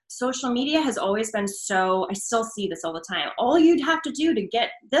social media has always been I still see this all the time. All you'd have to do to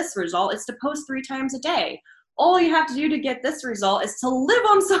get this result is to post 3 times a day. All you have to do to get this result is to live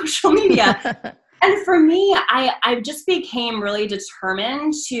on social media. And for me, I just became really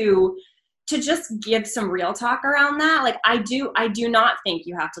determined to just give some real talk around that. Like I do not think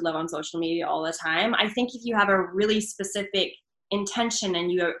you have to live on social media all the time. I think if you have a really specific intention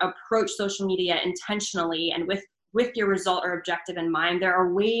and you approach social media intentionally and with your result or objective in mind, there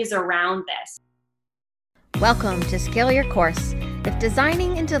are ways around this. Welcome to Scale Your Course. If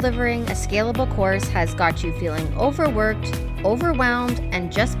designing and delivering a scalable course has got you feeling overworked, overwhelmed,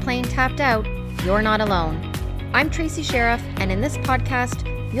 and just plain tapped out, you're not alone. I'm Tracy Sheriff, and in this podcast,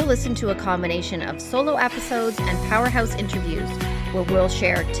 you'll listen to a combination of solo episodes and powerhouse interviews where we'll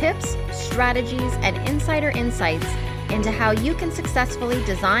share tips, strategies, and insider insights into how you can successfully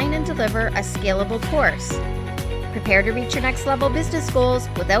design and deliver a scalable course. Prepare to reach your next level business goals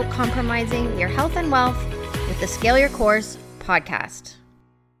without compromising your health and wealth with the Scale Your Course podcast.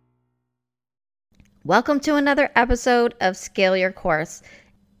 Welcome to another episode of Scale Your Course.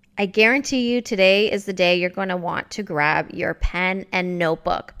 I guarantee you today is the day you're going to want to grab your pen and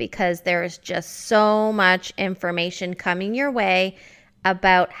notebook because there is just so much information coming your way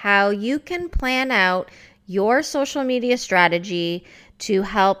about how you can plan out your social media strategy to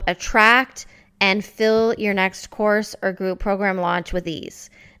help attract and fill your next course or group program launch with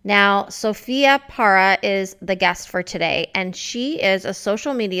ease. Now, Sophia Parra is the guest for today, and she is a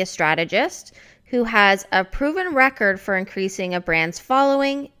social media strategist who has a proven record for increasing a brand's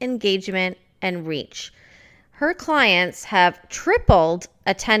following, engagement, and reach. Her clients have tripled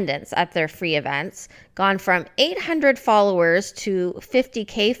attendance at their free events, gone from 800 followers to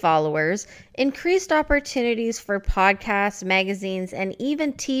 50K followers, increased opportunities for podcasts, magazines, and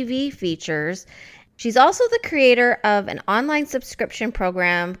even TV features. She's also the creator of an online subscription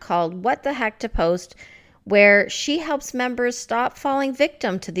program called What the Heck to Post, where she helps members stop falling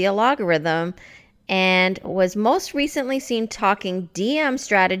victim to the algorithm, and was most recently seen talking DM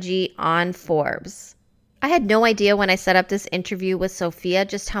strategy on Forbes. I had no idea when I set up this interview with Sophia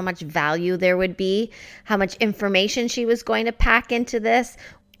just how much value there would be, how much information she was going to pack into this.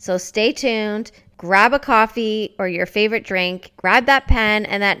 So stay tuned, grab a coffee or your favorite drink, grab that pen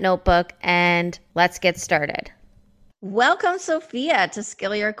and that notebook, and let's get started. Welcome, Sophia, to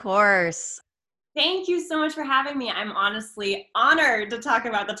Scale Your Course. Thank you so much for having me. I'm honestly honored to talk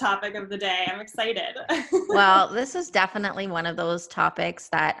about the topic of the day. I'm excited. Well, this is definitely one of those topics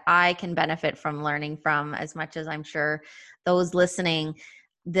that I can benefit from learning from as much as I'm sure those listening.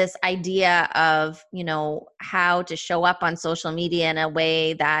 This idea of, how to show up on social media in a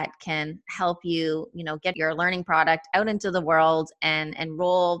way that can help you, get your learning product out into the world and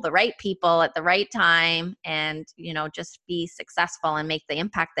enroll the right people at the right time and, just be successful and make the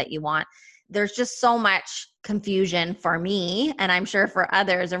impact that you want. There's just so much confusion for me, and I'm sure for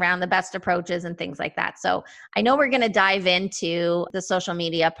others, around the best approaches and things like that. So I know we're going to dive into the social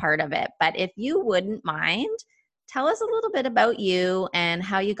media part of it, but if you wouldn't mind, tell us a little bit about you and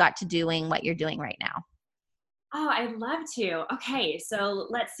how you got to doing what you're doing right now. Oh, I'd love to. Okay, so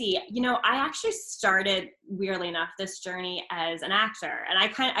let's see. I actually started, weirdly enough, this journey as an actor, and I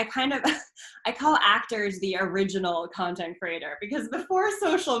call actors the original content creator, because before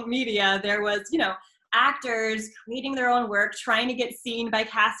social media, there was, actors creating their own work, trying to get seen by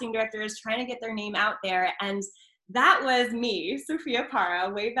casting directors, trying to get their name out there, and that was me, Sophia Parra,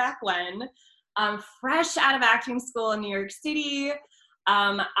 way back when, fresh out of acting school in New York City.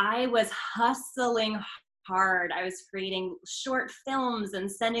 I was hustling hard. I was creating short films and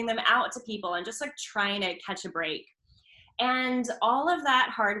sending them out to people and just trying to catch a break. And all of that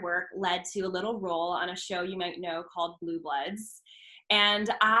hard work led to a little role on a show you might know called Blue Bloods.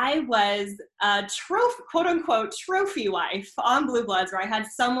 And I was a quote unquote trophy wife on Blue Bloods, where I had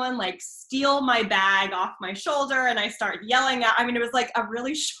someone steal my bag off my shoulder and I start yelling out. It was a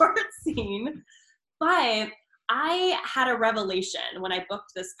really short scene, but I had a revelation when I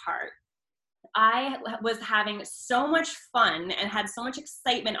booked this part. I was having so much fun and had so much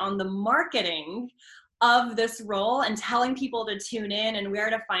excitement on the marketing of this role and telling people to tune in and where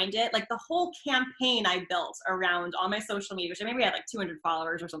to find it. The whole campaign I built around all my social media, which maybe I had 200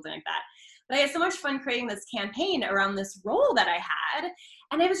 followers or something like that. But I had so much fun creating this campaign around this role that I had.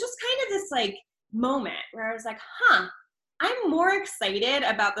 And it was just kind of this moment where I was I'm more excited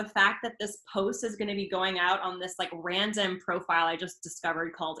about the fact that this post is going to be going out on this random profile I just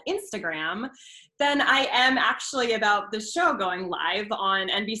discovered called Instagram than I am actually about the show going live on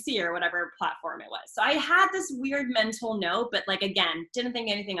NBC or whatever platform it was. So I had this weird mental note, but again, didn't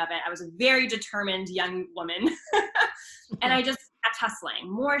think anything of it. I was a very determined young woman. And I just kept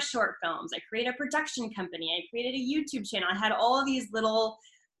hustling, more short films. I created a production company. I created a YouTube channel. I had all of these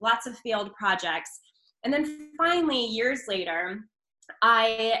lots of failed projects. And then finally, years later,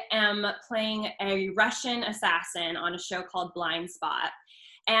 I am playing a Russian assassin on a show called Blind Spot.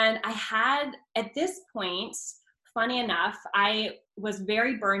 And I had, at this point, funny enough, I was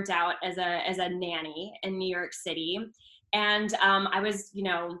very burnt out as a nanny in New York City. And I was,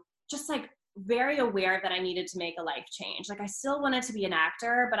 just like very aware that I needed to make a life change. Like I still wanted to be an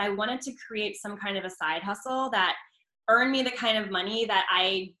actor, but I wanted to create some kind of a side hustle that earned me the kind of money that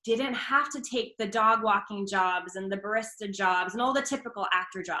I didn't have to take the dog walking jobs and the barista jobs and all the typical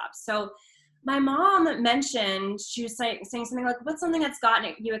actor jobs. So my mom mentioned, she was saying something like, what's something that's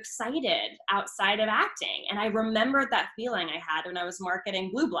gotten you excited outside of acting? And I remembered that feeling I had when I was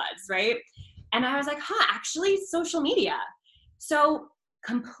marketing Blue Bloods, right? And I was like, actually social media. So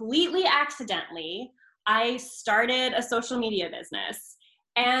completely accidentally, I started a social media business.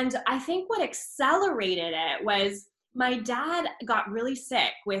 And I think what accelerated it was my dad got really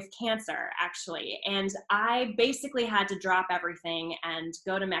sick with cancer, actually. And I basically had to drop everything and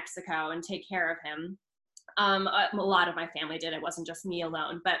go to Mexico and take care of him. A lot of my family did. It wasn't just me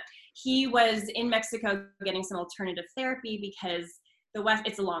alone. But he was in Mexico getting some alternative therapy because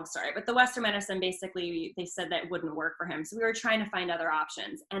it's a long story, but the Western medicine, basically, they said that it wouldn't work for him. So we were trying to find other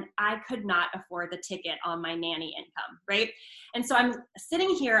options, and I could not afford the ticket on my nanny income, right? And so I'm sitting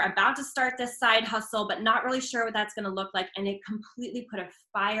here about to start this side hustle, but not really sure what that's going to look like. And it completely put a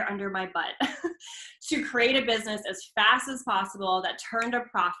fire under my butt to create a business as fast as possible that turned a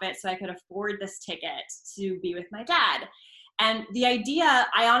profit so I could afford this ticket to be with my dad. And the idea,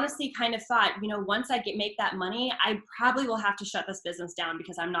 I honestly kind of thought, once I make that money, I probably will have to shut this business down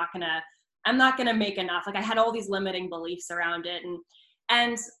because I'm not gonna make enough. Like I had all these limiting beliefs around it.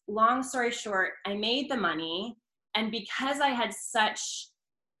 And long story short, I made the money. And because I had such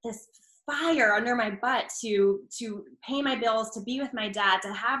this fire under my butt to pay my bills, to be with my dad,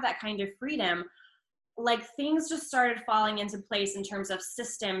 to have that kind of freedom, like things just started falling into place in terms of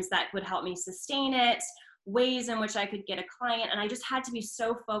systems that would help me sustain it, ways in which I could get a client. And I just had to be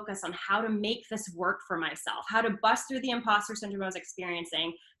so focused on how to make this work for myself, how to bust through the imposter syndrome I was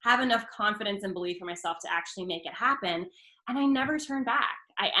experiencing, have enough confidence and belief in myself to actually make it happen. And I never turned back.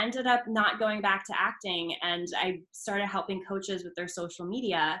 I ended up not going back to acting, and I started helping coaches with their social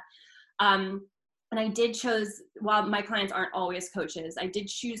media. And I did while my clients aren't always coaches, I did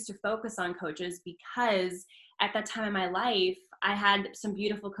choose to focus on coaches because at that time in my life, I had some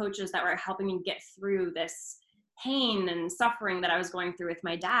beautiful coaches that were helping me get through this pain and suffering that I was going through with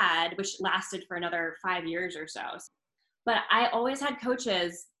my dad, which lasted for another 5 years or so. But I always had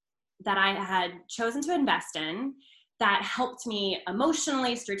coaches that I had chosen to invest in that helped me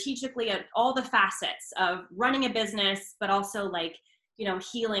emotionally, strategically, at all the facets of running a business, but also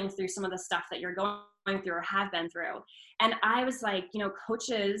healing through some of the stuff that you're going through or have been through. And I was like,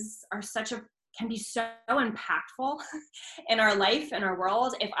 coaches can be so impactful in our life, in our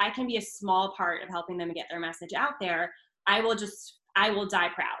world. If I can be a small part of helping them get their message out there, I will die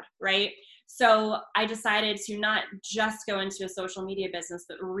proud, right? So I decided to not just go into a social media business,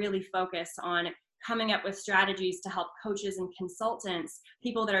 but really focus on coming up with strategies to help coaches and consultants,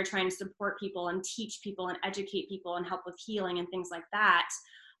 people that are trying to support people and teach people and educate people and help with healing and things like that.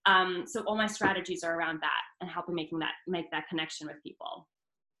 So all my strategies are around that and helping make that connection with people.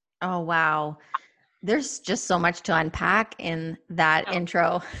 Oh, wow. There's just so much to unpack in that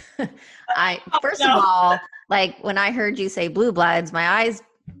intro. First of all, when I heard you say Blue Bloods, my eyes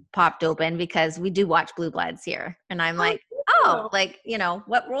popped open because we do watch Blue Bloods here. And I'm like,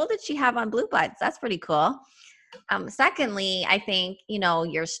 what role did she have on Blue Bloods? That's pretty cool. Secondly, I think,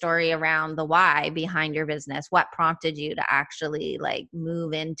 your story around the why behind your business, what prompted you to actually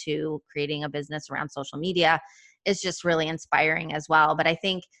move into creating a business around social media is just really inspiring as well. But I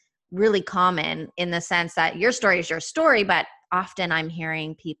think really common in the sense that your story is your story, but often I'm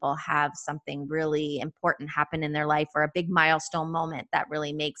hearing people have something really important happen in their life or a big milestone moment that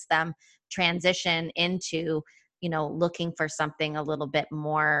really makes them transition into, looking for something a little bit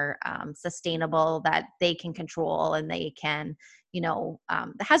more sustainable that they can control and they can, that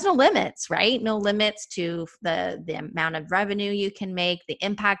has no limits, right? No limits to the amount of revenue you can make, the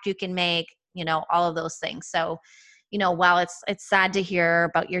impact you can make, all of those things. So, while it's sad to hear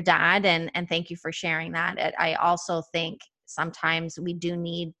about your dad, and thank you for sharing that, I also think sometimes we do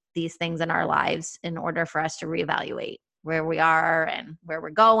need these things in our lives in order for us to reevaluate where we are and where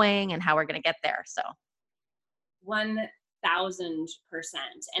we're going and how we're going to get there. So 1000%.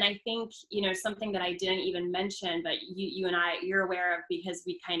 And I think, something that I didn't even mention, but you and you're aware of because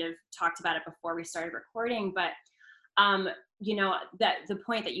we kind of talked about it before we started recording, but you know, that the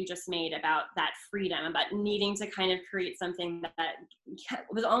point that you just made about that freedom, about needing to kind of create something that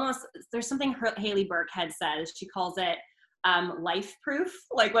was almost, there's something Haley Burkhead says, she calls it life proof.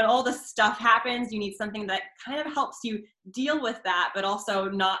 Like when all the stuff happens, you need something that kind of helps you deal with that, but also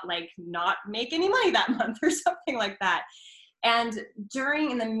not make any money that month or something like that. And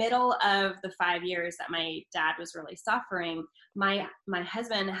in the middle of the 5 years that my dad was really suffering, my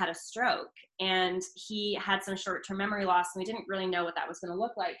husband had a stroke, and he had some short-term memory loss, and we didn't really know what that was going to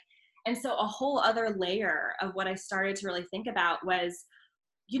look like. And so a whole other layer of what I started to really think about was,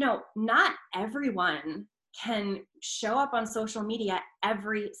 you know, not everyone can show up on social media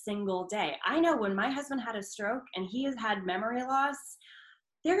every single day. I know when my husband had a stroke and he has had memory loss,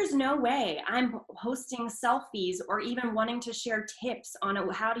 there's no way I'm posting selfies or even wanting to share tips on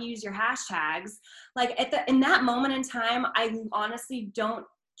how to use your hashtags. Like in that moment in time, I honestly don't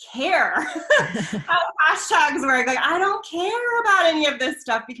care how hashtags work. Like I don't care about any of this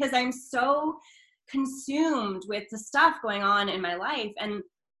stuff because I'm so consumed with the stuff going on in my life. And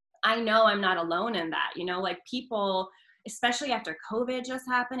I know I'm not alone in that, you know, like people, especially after COVID just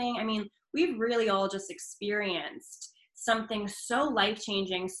happening. I mean, we've really all just experienced something so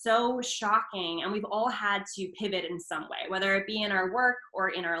life-changing, so shocking, and we've all had to pivot in some way, whether it be in our work or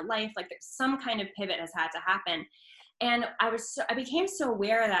in our life. Like some kind of pivot has had to happen. And I became so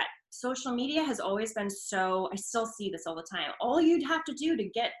aware that social media has always been so, I still see this all the time. All you'd have to do to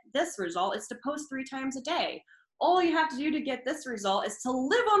get this result is to post 3 times a day. All you have to do to get this result is to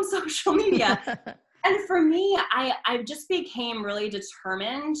live on social media. And for me, I just became really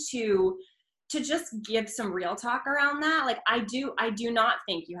determined to just give some real talk around that. Like I do not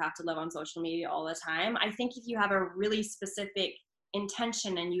think you have to live on social media all the time. I think if you have a really specific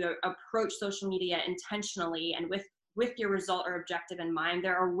intention and you approach social media intentionally and with your result or objective in mind,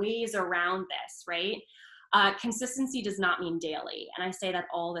 there are ways around this, right? Consistency does not mean daily. And I say that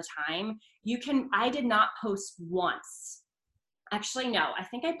all the time. I did not post once. Actually, no, I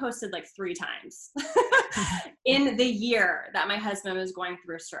think I posted like 3 times in the year that my husband was going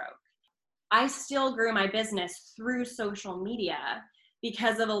through a stroke. I still grew my business through social media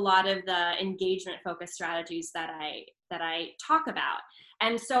because of a lot of the engagement focused strategies that I talk about.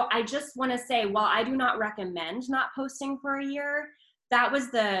 And so I just want to say, while I do not recommend not posting for a year,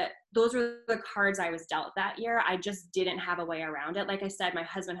 those were the cards I was dealt that year. I just didn't have a way around it. Like I said, my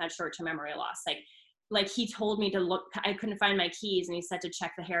husband had short-term memory loss. Like he told me to look, I couldn't find my keys, and he said to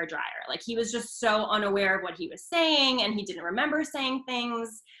check the hair dryer. Like he was just so unaware of what he was saying, and he didn't remember saying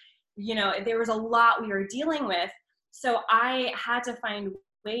things. You know, there was a lot we were dealing with. So I had to find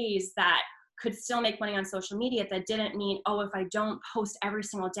ways that could still make money on social media that didn't mean, oh, if I don't post every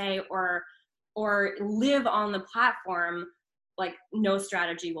single day or live on the platform, like no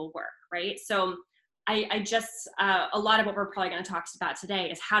strategy will work, right? So I just, a lot of what we're probably going to talk about today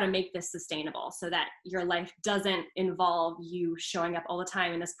is how to make this sustainable so that your life doesn't involve you showing up all the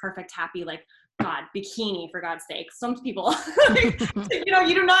time in this perfect, happy, like, God, bikini, for God's sake. Some people, you know,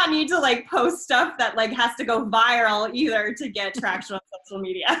 you do not need to like post stuff that like has to go viral either to get traction on social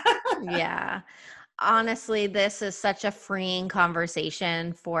media. Yeah. Honestly, this is such a freeing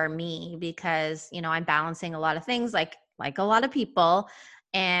conversation for me because, you know, I'm balancing a lot of things like a lot of people.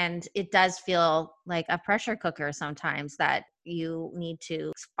 And it does feel like a pressure cooker sometimes that you need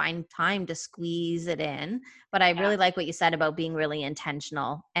to find time to squeeze it in. But I really like what you said about being really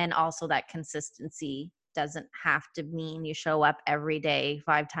intentional, and also that consistency doesn't have to mean you show up every day,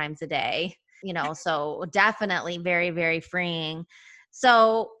 5 times a day, you know, so definitely very, very freeing.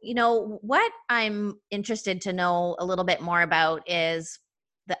 So, you know, what I'm interested to know a little bit more about is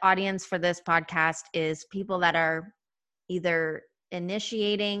the audience for this podcast is people that are either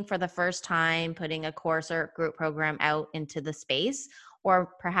initiating for the first time, putting a course or group program out into the space, or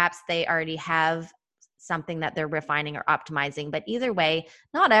perhaps they already have something that they're refining or optimizing. But either way,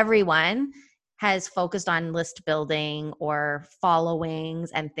 not everyone has focused on list building or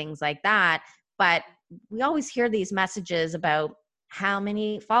followings and things like that. But we always hear these messages about how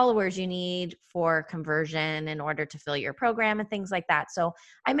many followers you need for conversion in order to fill your program and things like that. So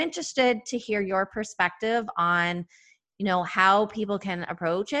I'm interested to hear your perspective on, you know, how people can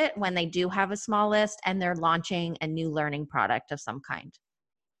approach it when they do have a small list and they're launching a new learning product of some kind.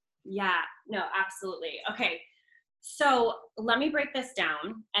 Yeah, no, absolutely. Okay. So let me break this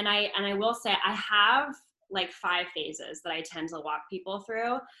down. And I will say I have like 5 phases that I tend to walk people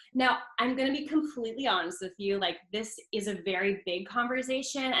through. Now, I'm going to be completely honest with you. Like this is a very big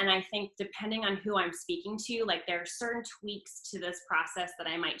conversation. And I think depending on who I'm speaking to, like there are certain tweaks to this process that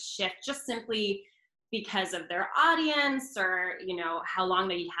I might shift just simply because of their audience or, you know, how long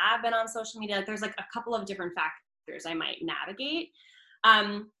they have been on social media. Like there's like a couple of different factors I might navigate.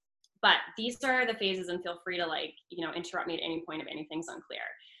 But these are the phases, and feel free to interrupt me at any point if anything's unclear.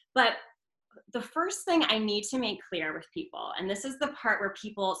 But the first thing I need to make clear with people, and this is the part where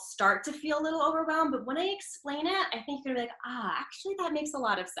people start to feel a little overwhelmed, but when I explain it, I think you're gonna be like, actually that makes a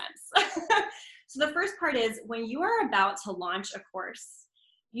lot of sense. So the first part is, when you are about to launch a course,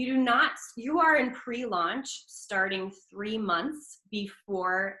 you are in pre-launch starting 3 months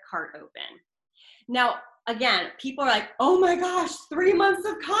before cart open. Now, again, people are like, oh my gosh, 3 months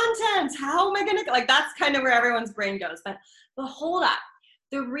of content. How am I gonna, that's kind of where everyone's brain goes. But hold up.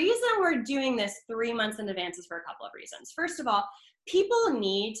 The reason we're doing this 3 months in advance is for a couple of reasons. First of all, people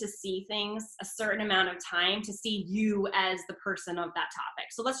need to see things a certain amount of time to see you as the person of that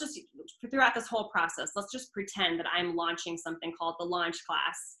topic. So let's just, throughout this whole process, let's just pretend that I'm launching something called the launch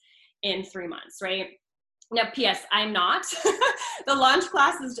class in 3 months, right? Now, P.S., I'm not. The launch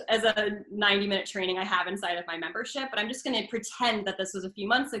class is a 90-minute training I have inside of my membership, but I'm just going to pretend that this was a few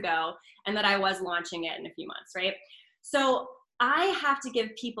months ago and that I was launching it in a few months, right? So I have to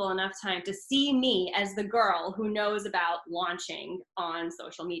give people enough time to see me as the girl who knows about launching on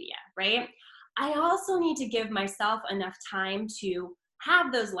social media, right? I also need to give myself enough time to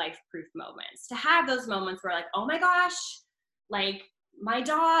have those life proof moments, to have those moments where oh my gosh, my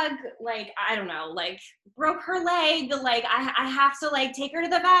dog, I don't know, broke her leg, I have to take her to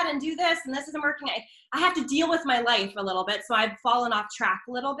the vet and do this, and this isn't working. I have to deal with my life a little bit, so I've fallen off track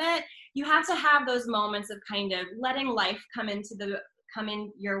a little bit. You have to have those moments of kind of letting life come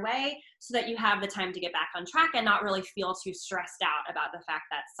in your way so that you have the time to get back on track and not really feel too stressed out about the fact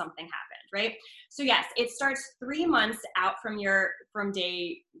that something happened, right? So yes, it starts 3 months out from your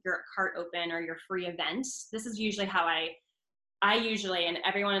cart open or your free event. This is usually how I usually, and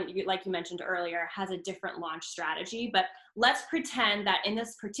everyone, like you mentioned earlier, has a different launch strategy, but let's pretend that in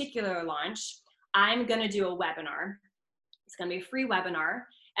this particular launch, I'm going to do a webinar. It's going to be a free webinar.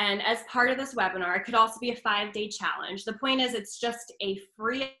 And as part of this webinar, it could also be a 5-day challenge. The point is, it's just a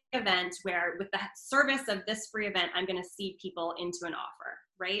free event where with the service of this free event, I'm going to seed people into an offer,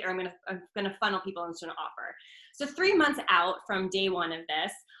 right? Or I'm going to funnel people into an offer. So 3 months out from day one of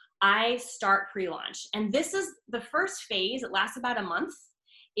this, I start pre-launch. And this is the first phase. It lasts about a month,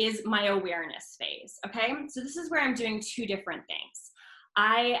 is my awareness phase, okay? So this is where I'm doing 2 different things.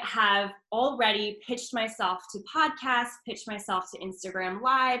 I have already pitched myself to podcasts, pitched myself to Instagram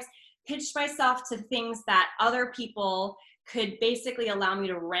Lives, pitched myself to things that other people could basically allow me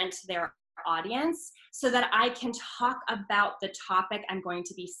to rent their audience so that I can talk about the topic I'm going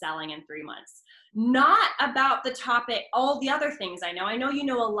to be selling in 3 months. Not about the topic, all the other things I know. I know you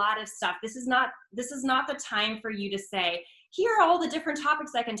know a lot of stuff. This is not the time for you to say, here are all the different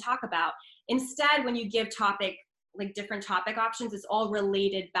topics I can talk about. Instead, when you give different topic options, it's all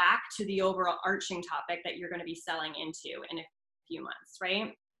related back to the overarching topic that you're going to be selling into in a few months,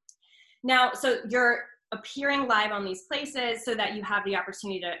 right? Now, so you're appearing live on these places so that you have the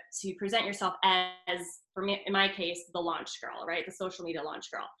opportunity to present yourself as, for me, in my case, the launch girl, right? The social media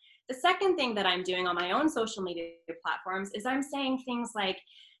launch girl. The second thing that I'm doing on my own social media platforms is I'm saying things like,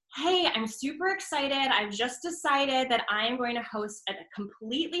 hey, I'm super excited. I've just decided that I am going to host a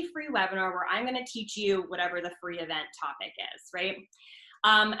completely free webinar where I'm going to teach you whatever the free event topic is, right?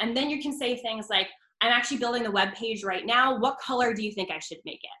 And then you can say things like, I'm actually building the web page right now. What color do you think I should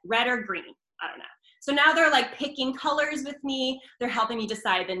make it? Red or green? I don't know. So now they're picking colors with me. They're helping me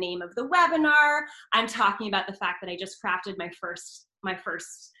decide the name of the webinar. I'm talking about the fact that I just crafted my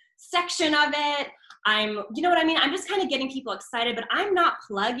first section of it. You know what I mean? I'm just kind of getting people excited, but I'm not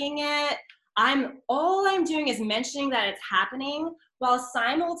plugging it. All I'm doing is mentioning that it's happening while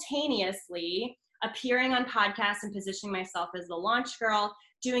simultaneously appearing on podcasts and positioning myself as the launch girl,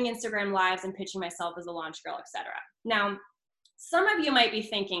 doing Instagram Lives and pitching myself as a launch girl, etc. Now, some of you might be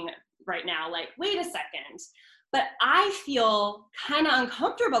thinking right now, wait a second, but I feel kind of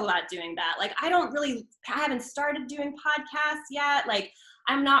uncomfortable about doing that. I haven't started doing podcasts yet.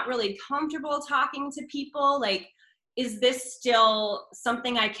 I'm not really comfortable talking to people. Is this still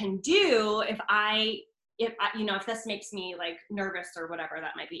something I can do if this makes me nervous or whatever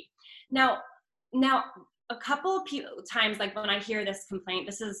that might be? Now, a couple of times, when I hear this complaint,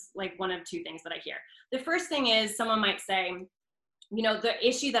 this is one of 2 things that I hear. The first thing is someone might say, the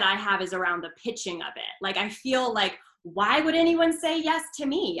issue that I have is around the pitching of it. I feel why would anyone say yes to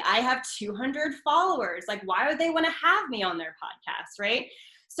me? I have 200 followers. Why would they want to have me on their podcast, right?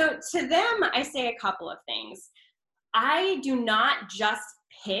 So to them, I say a couple of things. I do not just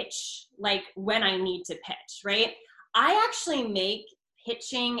pitch when I need to pitch, right? I actually make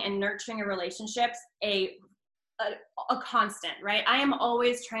pitching and nurturing relationships a a constant, right? I am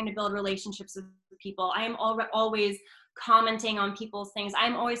always trying to build relationships with people. I am always commenting on people's things.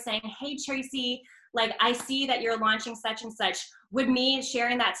 I'm always saying, hey, Tracy, like, I see that you're launching such and such. Would me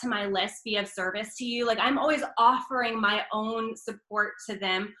sharing that to my list be of service to you? Like, I'm always offering my own support to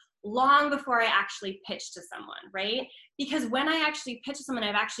them long before I actually pitch to someone, right? Because when I actually pitch to someone,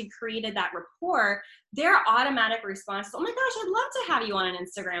 I've actually created that rapport, their automatic response is, oh my gosh, I'd love to have you on an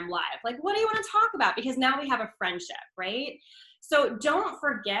Instagram Live. Like, what do you want to talk about? Because now we have a friendship, right? So don't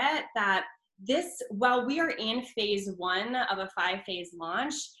forget that while we are in phase 1 of a 5-phase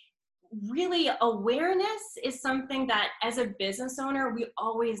launch, really awareness is something that as a business owner, we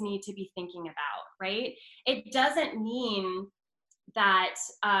always need to be thinking about, right? It doesn't mean that,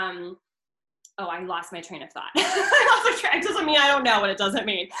 I lost my train of thought. It doesn't mean I don't know what it doesn't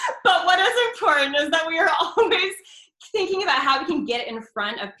mean. But what is important is that we are always thinking about how we can get in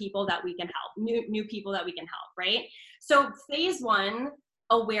front of people that we can help, new people that we can help, right? So phase 1,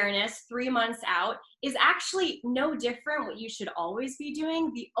 awareness, 3 months out, is actually no different what you should always be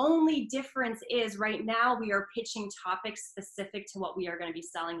doing. The only difference is right now we are pitching topics specific to what we are going to be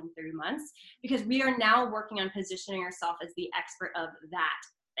selling in 3 months, because we are now working on positioning ourselves as the expert of that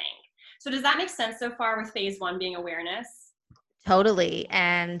thing. So does that make sense so far with phase 1 being awareness? Totally.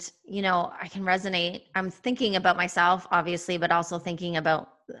 And, I can resonate. I'm thinking about myself, obviously, but also thinking about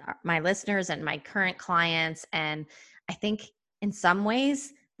my listeners and my current clients. And I think in some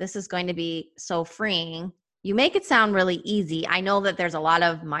ways, this is going to be so freeing. You make it sound really easy. I know that there's a lot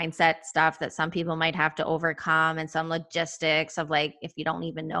of mindset stuff that some people might have to overcome, and some logistics of, like, if you don't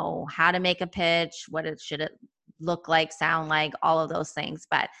even know how to make a pitch, should it look like, sound like, all of those things.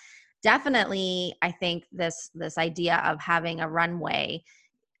 But definitely, I think this idea of having a runway,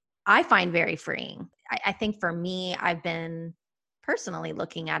 I find very freeing. I think for me, I've been personally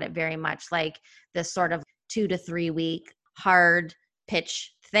looking at it very much like this sort of 2 to 3 week hard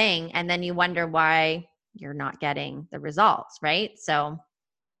pitch thing. And then you wonder why you're not getting the results, right? So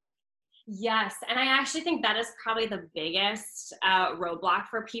yes. And I actually think that is probably the biggest roadblock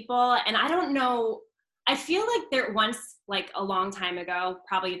for people. And I don't know, I feel like there once, like a long time ago,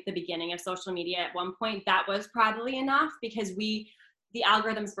 probably at the beginning of social media at one point, that was probably enough, because the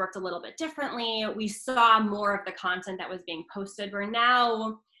algorithms worked a little bit differently. We saw more of the content that was being posted, where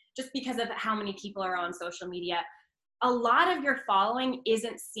now, just because of how many people are on social media, a lot of your following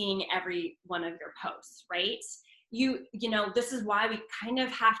isn't seeing every one of your posts, right? This is why we kind of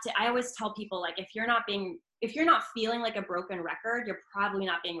have to, I always tell people, like, if you're not feeling like a broken record, you're probably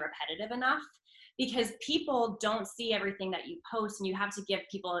not being repetitive enough, because people don't see everything that you post, and you have to give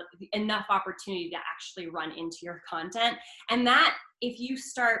people enough opportunity to actually run into your content. And that, if you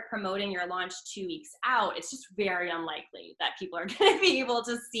start promoting your launch 2 weeks out, it's just very unlikely that people are going to be able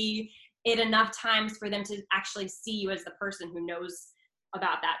to see it enough times for them to actually see you as the person who knows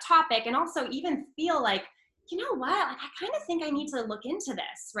about that topic, and also even feel like, you know what, like, I kind of think I need to look into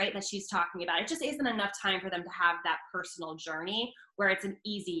this, right, that she's talking about. It just isn't enough time for them to have that personal journey where it's an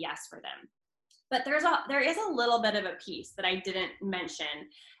easy yes for them. But there is a little bit of a piece that I didn't mention,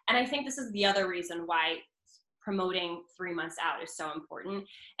 and I think this is the other reason why promoting 3 months out is so important,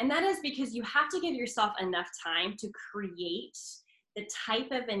 and that is because you have to give yourself enough time to create the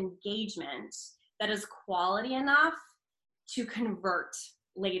type of engagement that is quality enough to convert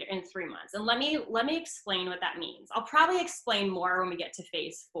later in 3 months. And let me explain what that means. I'll probably explain more when we get to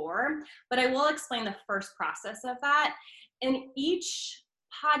phase 4, but I will explain the first process of that. In each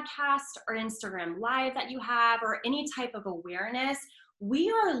podcast or Instagram Live that you have, or any type of awareness, we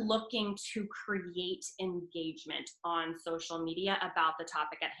are looking to create engagement on social media about the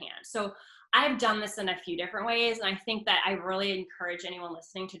topic at hand. So I've done this in a few different ways, and I think that I really encourage anyone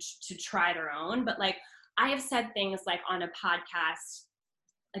listening to try their own. But, like, I have said things like on a podcast,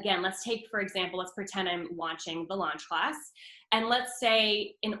 again, let's pretend I'm launching the launch class. And let's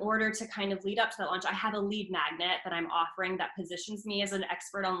say, in order to kind of lead up to that launch, I have a lead magnet that I'm offering that positions me as an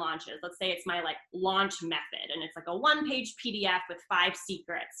expert on launches. Let's say it's my, like, launch method, and it's like a 1-page PDF with 5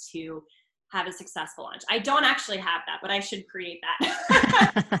 secrets to have a successful launch. I don't actually have that, but I should create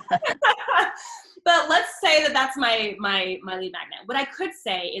that. But let's say that that's my lead magnet. What I could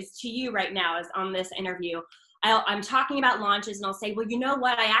say is to you right now, is on this interview, I'm talking about launches, and I'll say, well, you know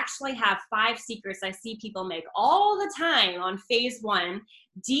what? I actually have 5 secrets I see people make all the time on phase 1.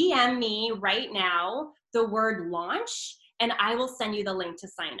 DM me right now the word launch, and I will send you the link to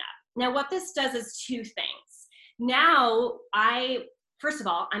sign up. Now, what this does is 2 things. Now, first of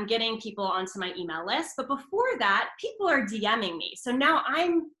all, I'm getting people onto my email list, but before that, people are DMing me. So now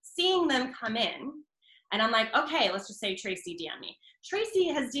I'm seeing them come in, and I'm like, okay, let's just say Tracy DM'd me. Tracy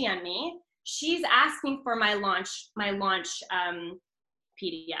has DM'd me, she's asking for my launch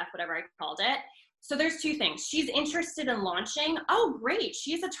PDF, whatever I called it. So there's two things. She's interested in launching. Oh, great.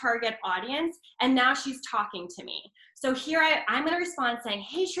 She's a target audience. And now she's talking to me. So here I'm going to respond saying,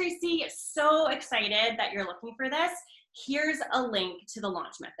 hey, Tracy, so excited that you're looking for this. Here's a link to the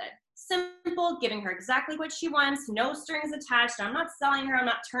launch method. Simple, giving her exactly what she wants, no strings attached. I'm not selling her. I'm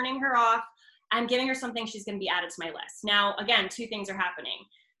not turning her off. I'm giving her something she's going to be added to my list. Now, again, two things are happening.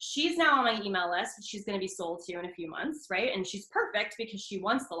 She's now on my email list, which she's going to be sold to in a few months, right? And she's perfect because she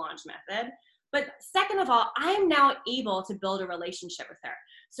wants the launch method. But second of all, I am now able to build a relationship with her.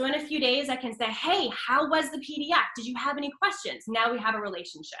 So in a few days, I can say, hey, how was the PDF? Did you have any questions? Now we have a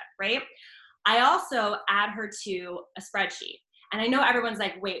relationship, right? I also add her to a spreadsheet. And I know everyone's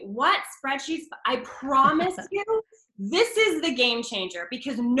like, wait, what spreadsheets? I promise you, this is the game changer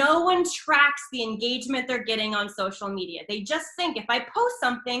because no one tracks the engagement they're getting on social media. They just think if I post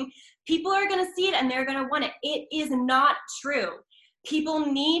something, people are going to see it and they're going to want it. It is not true. People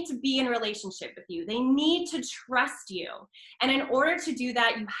need to be in a relationship with you. They need to trust you. And in order to do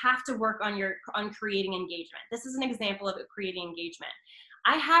that, you have to work on creating engagement. This is an example of creating engagement.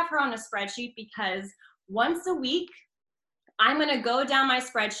 I have her on a spreadsheet because once a week, I'm going to go down my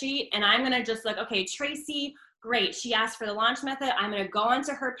spreadsheet and I'm going to just look, okay, Tracy, great. She asked for the launch method. I'm going to go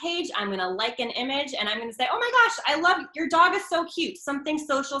onto her page. I'm going to like an image and I'm going to say, oh my gosh, I love your dog is so cute. Something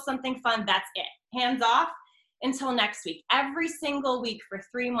social, something fun. That's it. Hands off until next week. Every single week for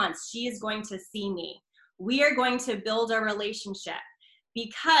 3 months, she is going to see me. We are going to build a relationship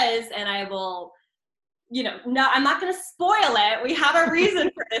because, and I will, no, I'm not going to spoil it. We have a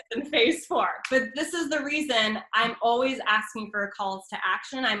reason for this in phase 4, but this is the reason I'm always asking for calls to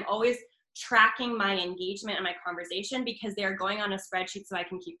action. I'm always tracking my engagement and my conversation because they are going on a spreadsheet so I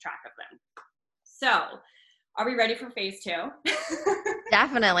can keep track of them. So are we ready for phase 2?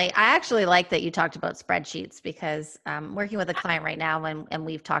 Definitely. I actually like that you talked about spreadsheets because I'm working with a client right now and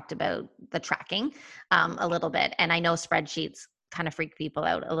we've talked about the tracking a little bit. And I know spreadsheets kind of freak people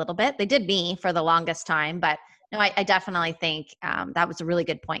out a little bit. They did me for the longest time, but no, I definitely think that was a really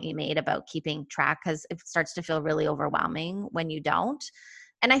good point you made about keeping track because it starts to feel really overwhelming when you don't.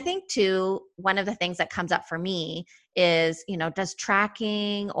 And I think too, one of the things that comes up for me is, does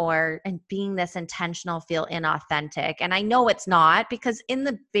tracking and being this intentional feel inauthentic? And I know it's not because in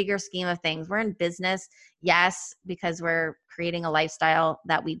the bigger scheme of things, we're in business, yes, because we're creating a lifestyle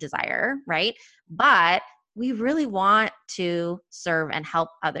that we desire, right? But we really want to serve and help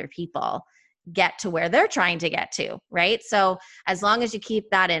other people get to where they're trying to get to, right? So as long as you keep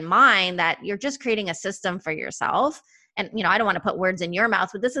that in mind, that you're just creating a system for yourself. And, I don't want to put words in your mouth,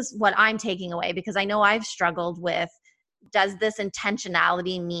 but this is what I'm taking away because I know I've struggled with, does this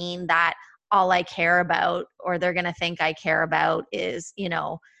intentionality mean that all I care about or they're going to think I care about is,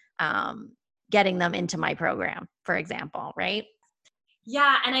 getting them into my program, for example, right?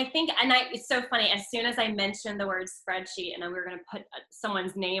 Yeah, and I think, it's so funny, as soon as I mentioned the word spreadsheet and then we were going to put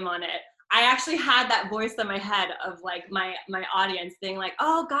someone's name on it, I actually had that voice in my head of like my audience being like,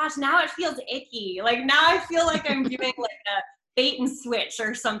 oh gosh, now it feels icky. Like now I feel like I'm doing like a bait and switch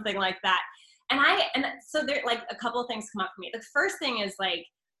or something like that. And so there, like a couple of things come up for me. The first thing is like,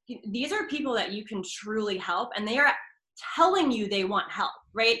 these are people that you can truly help and they are telling you they want help,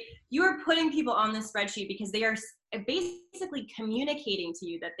 right? You are putting people on this spreadsheet because they are basically communicating to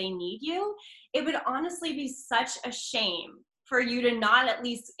you that they need you. It would honestly be such a shame for you to not at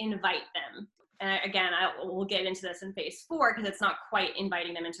least invite them. And again, we'll get into this in phase 4 because it's not quite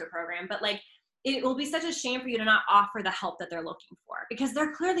inviting them into a program, but like it will be such a shame for you to not offer the help that they're looking for because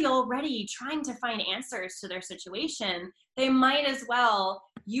they're clearly already trying to find answers to their situation. They might as well,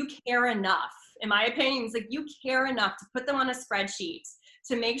 you care enough, in my opinion, it's like you care enough to put them on a spreadsheet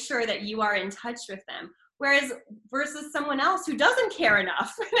to make sure that you are in touch with them. Whereas versus someone else who doesn't care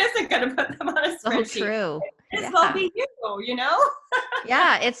enough and isn't going to put them on a spreadsheet. So true. It as well be you,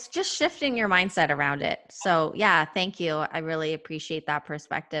 Yeah, it's just shifting your mindset around it. So yeah, thank you. I really appreciate that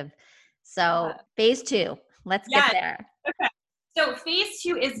perspective. So phase 2, let's get there. Okay. So phase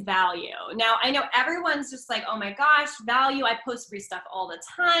 2 is value. Now I know everyone's just like, oh my gosh, value. I post free stuff all the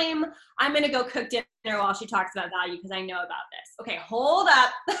time. I'm going to go cook dinner while she talks about value because I know about this. Okay, hold up.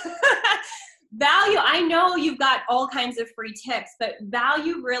 Value, I know you've got all kinds of free tips, but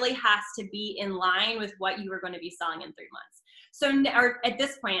value really has to be in line with what you are going to be selling in 3 months. So or at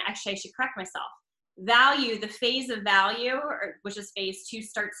this point, actually, I should correct myself. Value, the phase of value, which is phase 2,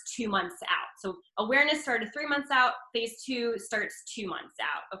 starts 2 months out. So awareness started 3 months out. Phase 2 starts 2 months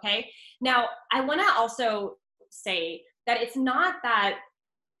out. Okay. Now, I want to also say that it's not that,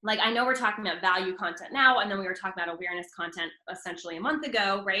 like, I know we're talking about value content now, and then we were talking about awareness content essentially a month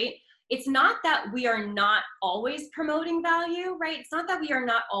ago, right? it's not that we are not always promoting value, right? It's not that we are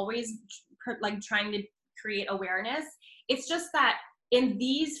not always like trying to create awareness. It's just that in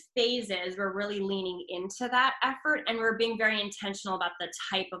these phases, we're really leaning into that effort, and we're being very intentional about the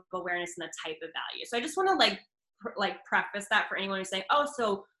type of awareness and the type of value. So I just want to like preface that for anyone who's saying, oh,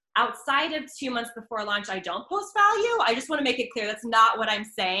 so outside of 2 months before launch, I don't post value. I just want to make it clear that's not what I'm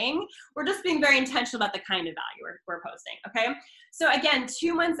saying. We're just being very intentional about the kind of value we're posting. Okay. So again,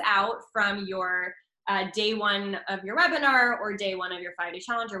 2 months out from your day one of your webinar or day one of your 5-day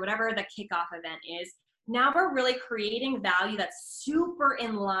challenge or whatever the kickoff event is, now we're really creating value that's super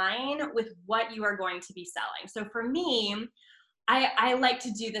in line with what you are going to be selling. So for me, I like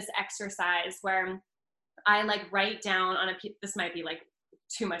to do this exercise where I like write down on this might be like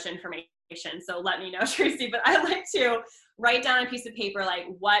too much information, so let me know, Tracy, but I like to write down on a piece of paper, like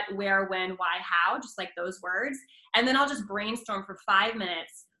what, where, when, why, how, just like those words. And then I'll just brainstorm for 5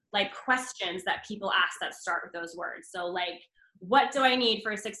 minutes, like questions that people ask that start with those words. So like, what do I need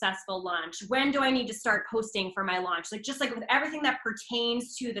for a successful launch? When do I need to start posting for my launch? Like just like with everything that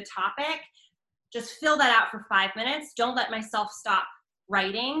pertains to the topic, just fill that out for 5 minutes. Don't let myself stop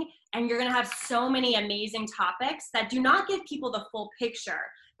writing. And you're going to have so many amazing topics that do not give people the full picture,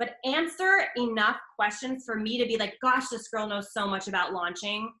 but answer enough questions for me to be like, gosh, this girl knows so much about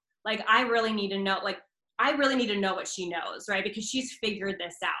launching. Like, I really need to know what she knows, right? Because she's figured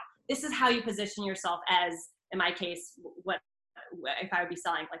this out. This is how you position yourself as, in my case, what if I would be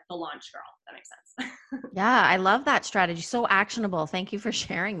selling like the launch girl. That makes sense. Yeah, I love that strategy. So actionable. Thank you for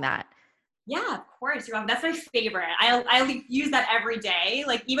sharing that. Yeah, of course. That's my favorite. I use that every day.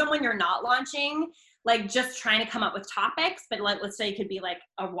 Like even when you're not launching, like just trying to come up with topics, but let's say it could be like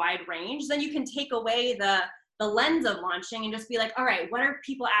a wide range, then you can take away the lens of launching and just be like, all right, what are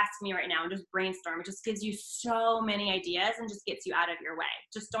people asking me right now? And just brainstorm. It just gives you so many ideas and just gets you out of your way.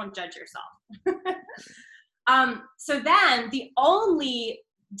 Just don't judge yourself. So then the only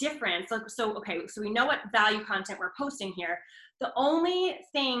difference, so we know what value content we're posting here. The only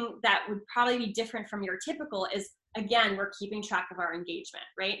thing that would probably be different from your typical is, again, we're keeping track of our engagement,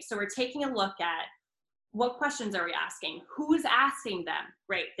 right? So we're taking a look at what questions are we asking? Who's asking them?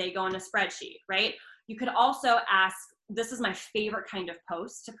 Right, they go in a spreadsheet, right? You could also ask, this is my favorite kind of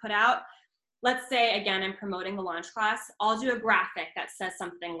post to put out. Let's say, again, I'm promoting the launch class. I'll do a graphic that says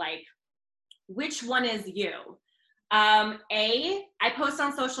something like, which one is you? I post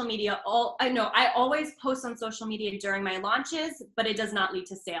on social media. I always post on social media during my launches, but it does not lead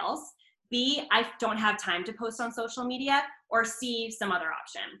to sales. B, I don't have time to post on social media. Or C, some other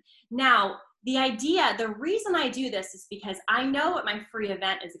option. Now, the reason I do this is because I know what my free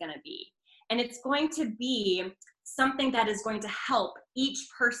event is going to be. And it's going to be something that is going to help each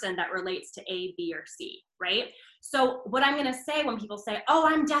person that relates to A, B, or C, right? So what I'm going to say when people say, oh,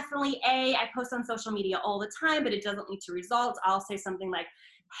 I'm definitely A, I post on social media all the time, but it doesn't lead to results, I'll say something like,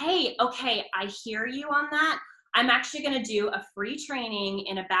 hey, okay, I hear you on that. I'm actually going to do a free training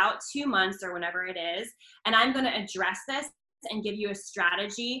in about 2 months or whenever it is, and I'm going to address this and give you a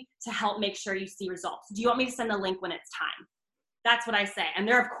strategy to help make sure you see results. Do you want me to send the link when it's time? That's what I say. And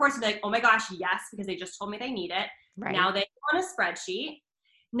they're, of course, like, oh my gosh, yes, because they just told me they need it. Right. Now they want a spreadsheet.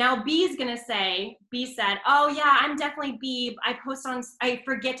 Now B said, oh yeah, I'm definitely B. I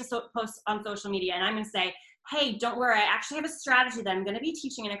forget to post on social media. And I'm going to say, hey, don't worry. I actually have a strategy that I'm going to be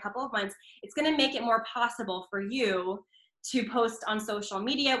teaching in a couple of months. It's going to make it more possible for you to post on social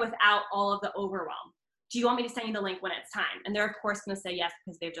media without all of the overwhelm. Do you want me to send you the link when it's time? And they're, of course, going to say yes,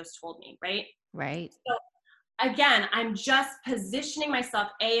 because they've just told me, right? Right. So again, I'm just positioning myself,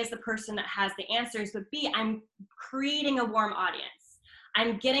 A, as the person that has the answers, but B, I'm creating a warm audience.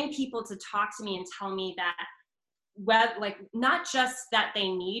 I'm getting people to talk to me and tell me that, not just that they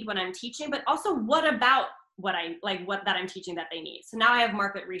need what I'm teaching, but also what about that I'm teaching that they need. So now I have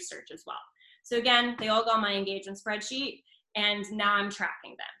market research as well. So again, they all go on my engagement spreadsheet, and now I'm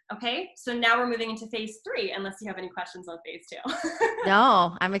tracking them. Okay. So now we're moving into phase 3, unless you have any questions on phase 2.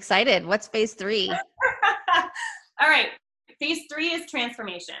 No, I'm excited. What's phase 3? All right. Phase 3 is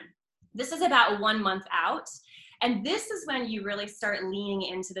transformation. This is about 1 month out. And this is when you really start leaning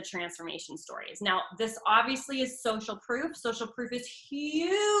into the transformation stories. Now, this obviously is social proof. Social proof is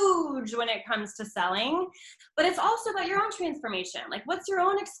huge when it comes to selling, but it's also about your own transformation. Like, what's your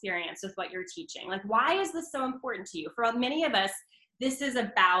own experience with what you're teaching? Like, why is this so important to you? For many of us, this is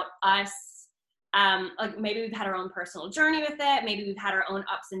about us. Like maybe we've had our own personal journey with it. Maybe we've had our own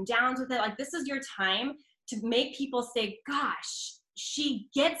ups and downs with it. Like, this is your time to make people say, gosh, she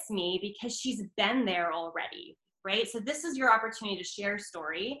gets me because she's been there already. Right? So this is your opportunity to share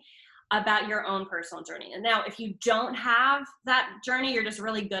story. about your own personal journey. And now, if you don't have that journey, you're just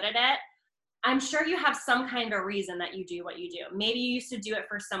really good at it, I'm sure you have some kind of reason that you do what you do. Maybe you used to do it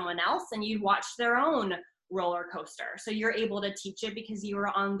for someone else and you'd watch their own roller coaster. So you're able to teach it because you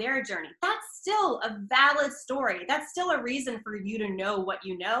were on their journey. That's still a valid story. That's still a reason for you to know what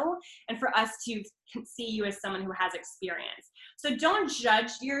you know and for us to see you as someone who has experience. So don't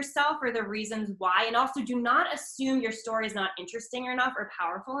judge yourself for the reasons why. And also do not assume your story is not interesting enough or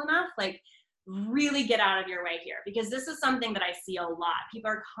powerful enough. Like, really get out of your way here, because this is something that I see a lot. People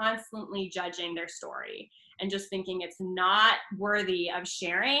are constantly judging their story and just thinking it's not worthy of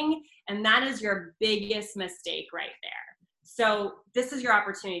sharing. And that is your biggest mistake right there. So this is your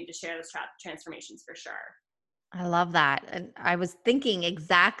opportunity to share those transformations for sure. I love that. And I was thinking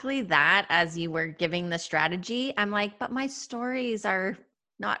exactly that as you were giving the strategy. I'm like, but my stories are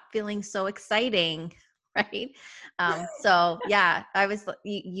not feeling so exciting. Right. So yeah, I was,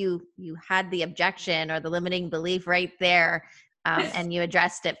 you had the objection or the limiting belief right there. And you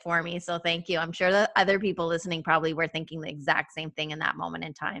addressed it for me. So thank you. I'm sure that other people listening probably were thinking the exact same thing in that moment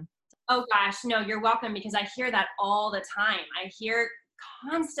in time. Oh gosh, no, you're welcome, because I hear that all the time. I hear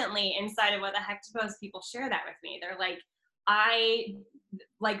constantly inside of What the Heck Suppose people share that with me. They're like,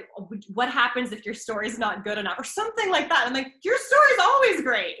 what happens if your story's not good enough or something like that? I'm like, your story's always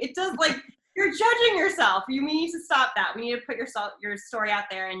great. It does, like, you're judging yourself. You need to stop that. We need to put your story out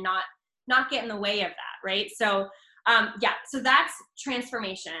there and not get in the way of that, right? So so that's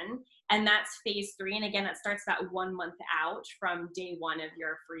transformation, and that's phase 3. And again, that starts about 1 month out from day 1 of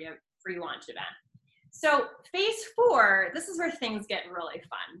your free launch event. So phase 4, this is where things get really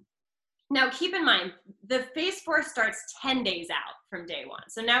fun. Now, keep in mind, the phase 4 starts 10 days out from day 1.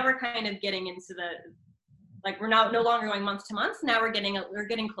 So now we're kind of getting into we're now no longer going month to month. Now we're getting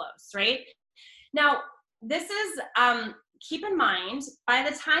close, right? Now, this is, keep in mind, by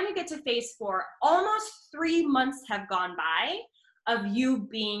the time you get to phase 4, almost 3 months have gone by of you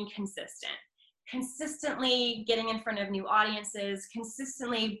being consistently getting in front of new audiences,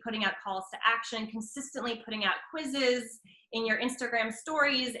 consistently putting out calls to action, consistently putting out quizzes in your Instagram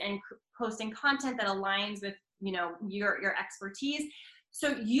stories and posting content that aligns with, your expertise.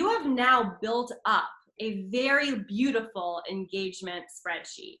 So you have now built up a very beautiful engagement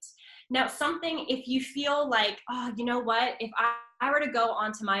spreadsheet. Now, if you feel like, oh, you know what, if I were to go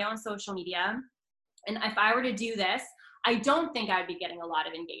onto my own social media and if I were to do this, I don't think I'd be getting a lot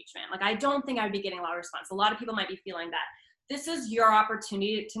of engagement. Like, I don't think I'd be getting a lot of response. A lot of people might be feeling that. This is your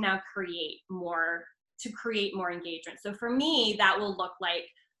opportunity to now create more engagement. So for me, that will look like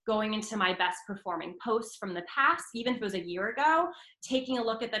going into my best performing posts from the past, even if it was a year ago, taking a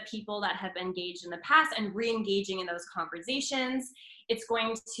look at the people that have engaged in the past and re-engaging in those conversations. It's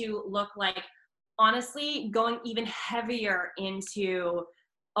going to look like, honestly, going even heavier into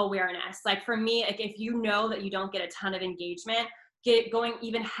awareness. Like, for me, like, if you know that you don't get a ton of engagement, going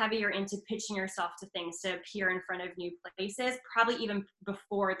even heavier into pitching yourself to things to appear in front of new places, probably even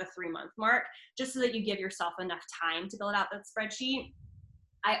before the 3-month mark, just so that you give yourself enough time to build out that spreadsheet.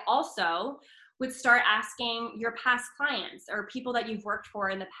 I also would start asking your past clients or people that you've worked for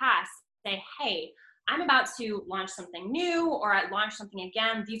in the past, say, hey, I'm about to launch something new, or I launch something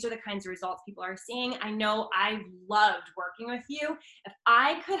again. These are the kinds of results people are seeing. I know I've loved working with you. If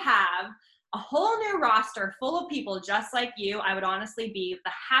I could have a whole new roster full of people just like you, I would honestly be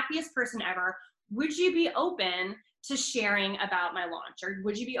the happiest person ever. Would you be open to sharing about my launch? Or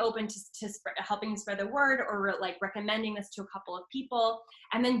would you be open to helping spread the word, or like recommending this to a couple of people,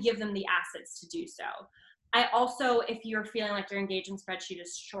 and then give them the assets to do so? I also, if you're feeling like your engagement spreadsheet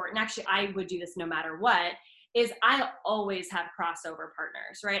is short, and actually I would do this no matter what, is I always have crossover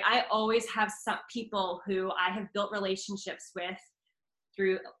partners, right? I always have some people who I have built relationships with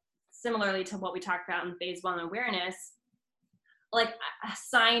through, similarly to what we talked about in phase 1 awareness, like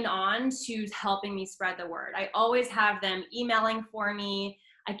sign on to helping me spread the word. I always have them emailing for me.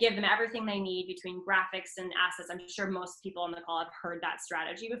 I give them everything they need between graphics and assets. I'm sure most people on the call have heard that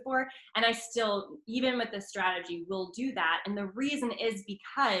strategy before. And I still, even with this strategy, will do that. And the reason is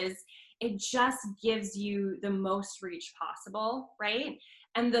because it just gives you the most reach possible, right?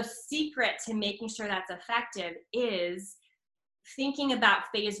 And the secret to making sure that's effective is thinking about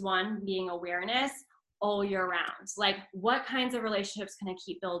phase 1 being awareness all year round. Like, what kinds of relationships can I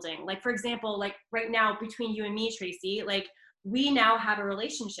keep building? Like, for example, like right now between you and me, Tracy, like we now have a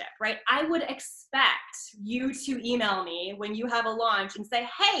relationship, right? I would expect you to email me when you have a launch and say,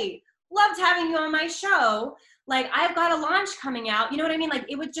 hey, loved having you on my show. Like, I've got a launch coming out. You know what I mean? Like,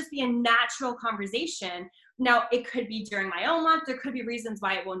 it would just be a natural conversation. Now, it could be during my own launch. There could be reasons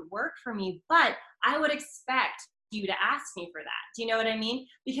why it won't work for me, but I would expect you to ask me for that. Do you know what I mean?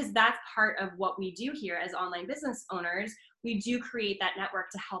 Because that's part of what we do here as online business owners. We do create that network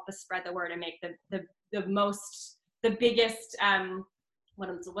to help us spread the word and make the biggest,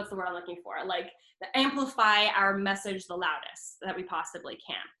 what's the word I'm looking for? Like, amplify our message the loudest that we possibly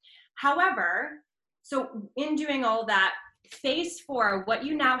can. However, so in doing all that, phase 4, what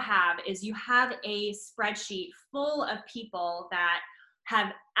you now have is you have a spreadsheet full of people that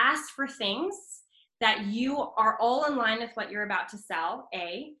have asked for things that you are all in line with what you're about to sell,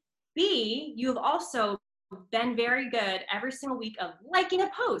 A. B, you have also been very good every single week of liking a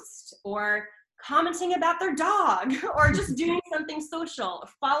post or commenting about their dog or just doing something social,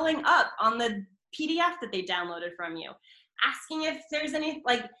 following up on the PDF that they downloaded from you, asking if there's any,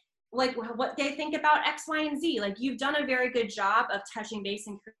 like what they think about X, Y, and Z. Like, you've done a very good job of touching base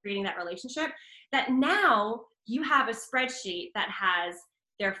and creating that relationship, that now you have a spreadsheet that has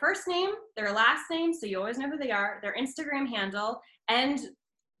their first name, their last name, so you always know who they are, their Instagram handle, and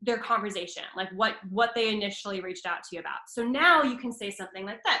their conversation, like what they initially reached out to you about. So now you can say something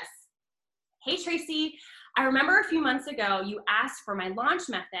like this. Hey, Tracy, I remember a few months ago you asked for my launch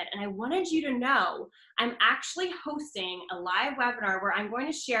method, and I wanted you to know I'm actually hosting a live webinar where I'm going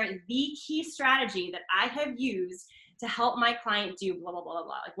to share the key strategy that I have used to help my client do blah, blah, blah, blah,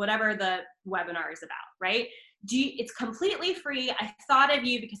 blah, like whatever the webinar is about, right? It's completely free. I thought of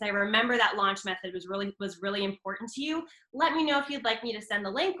you because I remember that launch method was really important to you. Let me know if you'd like me to send the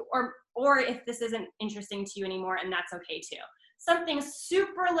link, or if this isn't interesting to you anymore, and that's okay too. Something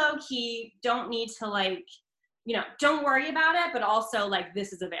super low key, don't need to don't worry about it, but also like,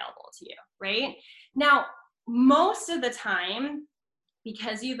 this is available to you, right? Now, most of the time,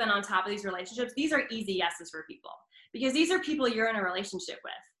 because you've been on top of these relationships, these are easy yeses for people, because these are people you're in a relationship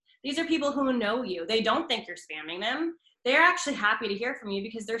with. These are people who know you. They don't think you're spamming them. They're actually happy to hear from you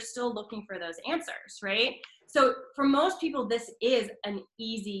because they're still looking for those answers, right? So for most people, this is an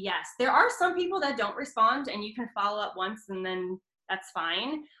easy yes. There are some people that don't respond, and you can follow up once and then that's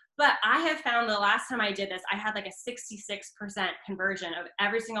fine. But I have found the last time I did this, I had like a 66% conversion of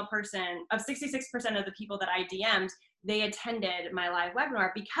every single person, of 66% of the people that I DM'd, they attended my live webinar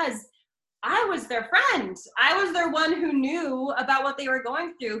because I was their friend. I was their one who knew about what they were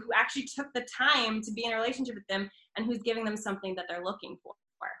going through, who actually took the time to be in a relationship with them, and who's giving them something that they're looking for,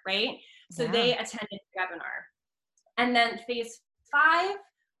 right? So they attended the webinar. And then phase 5,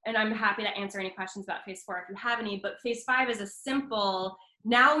 and I'm happy to answer any questions about phase 4 if you have any, but phase 5 is a simple,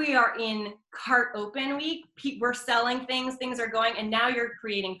 now we are in cart open week. We're selling things are going, and now you're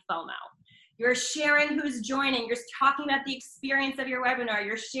creating FOMO. You're sharing who's joining. You're talking about the experience of your webinar.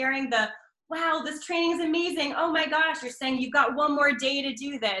 You're sharing wow, this training is amazing. Oh my gosh, you're saying you've got one more day to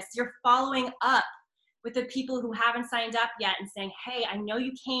do this. You're following up with the people who haven't signed up yet and saying, hey, I know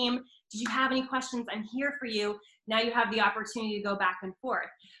you came. Did you have any questions? I'm here for you. Now you have the opportunity to go back and forth.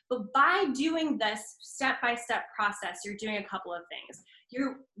 But by doing this step-by-step process, you're doing a couple of things.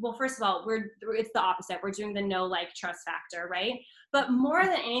 Well, first of all, it's the opposite. We're doing the know, like, trust factor, right? But more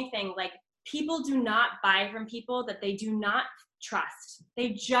than anything, like, people do not buy from people that they do not trust. They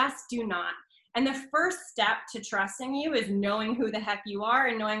just do not. And the first step to trusting you is knowing who the heck you are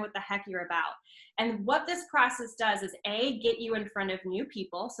and knowing what the heck you're about. And what this process does is get you in front of new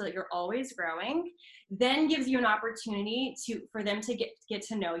people so that you're always growing, then gives you an opportunity for them to get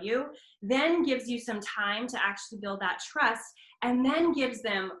to know you, then gives you some time to actually build that trust, and then gives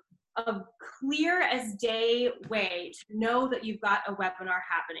them a clear as day way to know that you've got a webinar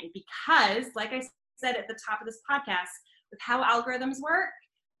happening. Because, like I said at the top of this podcast, with how algorithms work,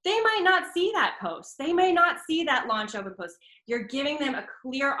 they might not see that post. They may not see that launch open post. You're giving them a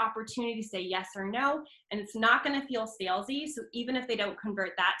clear opportunity to say yes or no, and it's not going to feel salesy. So even if they don't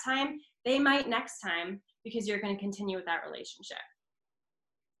convert that time, they might next time, because you're going to continue with that relationship.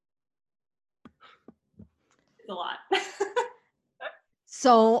 It's a lot.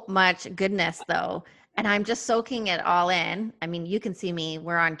 So much goodness, though. And I'm just soaking it all in. I mean, you can see me,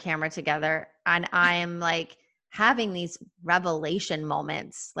 we're on camera together, and I'm like having these revelation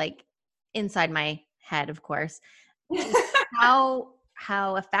moments, like inside my head, of course,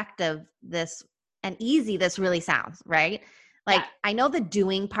 how effective this and easy this really sounds, right? Like, I know the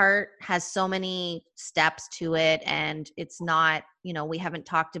doing part has so many steps to it, and it's not, we haven't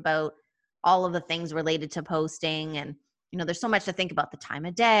talked about all of the things related to posting, and there's so much to think about, the time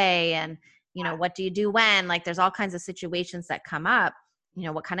of day, and what do you do when, like, there's all kinds of situations that come up.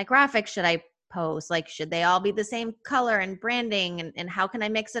 What kind of graphics should I post? Like, should they all be the same color and branding, and how can I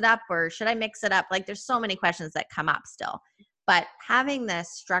mix it up, or should I mix it up? Like, there's so many questions that come up still. But having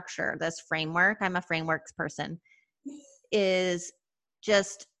this structure, this framework, I'm a frameworks person, is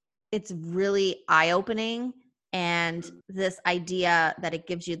just, it's really eye-opening And this idea that it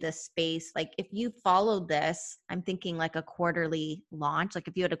gives you this space, like if you followed this, I'm thinking like a quarterly launch, like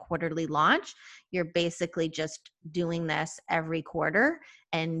if you had a quarterly launch, you're basically just doing this every quarter,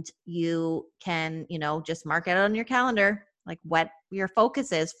 and you can, just mark it on your calendar, like what your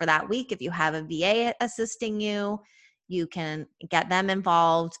focus is for that week. If you have a VA assisting you, you can get them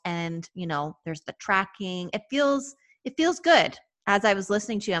involved, and, there's the tracking. It feels good. As I was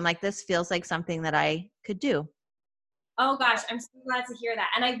listening to you, I'm like, this feels like something that I could do. Oh gosh, I'm so glad to hear that.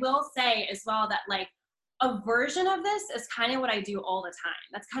 And I will say as well that like a version of this is kind of what I do all the time.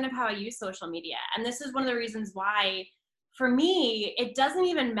 That's kind of how I use social media. And this is one of the reasons why for me, it doesn't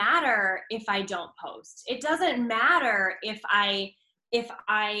even matter if I don't post. It doesn't matter if I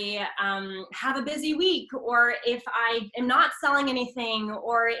have a busy week, or if I am not selling anything,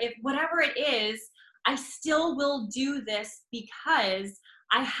 or if whatever it is, I still will do this because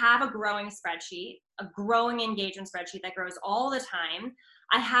I have a growing spreadsheet, a growing engagement spreadsheet that grows all the time.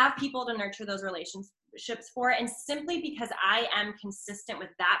 I have people to nurture those relationships for, and simply because I am consistent with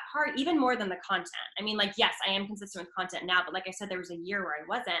that part, even more than the content. I mean, like, yes, I am consistent with content now, but like I said, there was a year where I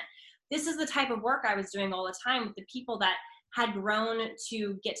wasn't. This is the type of work I was doing all the time with the people that had grown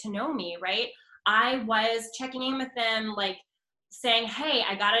to get to know me, right? I was checking in with them, like saying, hey,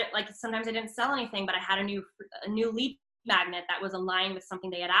 I got it. Like sometimes I didn't sell anything, but I had a new lead magnet that was aligned with something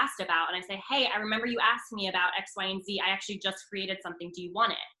they had asked about. And I say, hey, I remember you asked me about X, Y, and Z. I actually just created something. Do you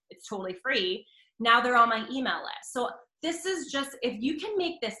want it? It's totally free. Now they're on my email list. So this is just, if you can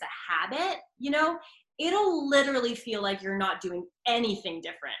make this a habit, it'll literally feel like you're not doing anything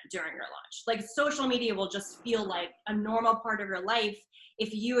different during your launch. Like social media will just feel like a normal part of your life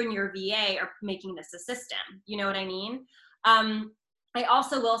if you and your VA are making this a system. You know what I mean? I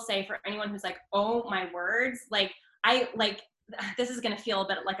also will say, for anyone who's like, oh my words, this is going to feel a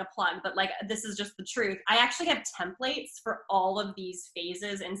bit like a plug, but like, this is just the truth. I actually have templates for all of these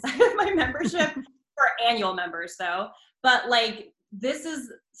phases inside of my membership for annual members though. But like, this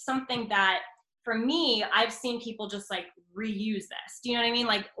is something that for me, I've seen people just like reuse this. Do you know what I mean?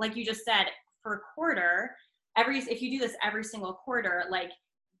 Like you just said, for a quarter, if you do this every single quarter, like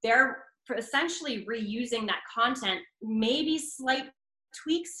they're essentially reusing that content, maybe slight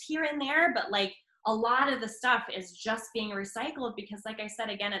tweaks here and there, but like a lot of the stuff is just being recycled because, like I said,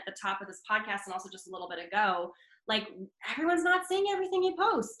 again, at the top of this podcast and also just a little bit ago, like everyone's not seeing everything you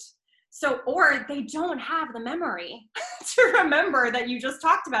post. So, or they don't have the memory to remember that you just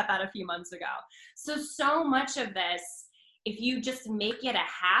talked about that a few months ago. So much of this, if you just make it a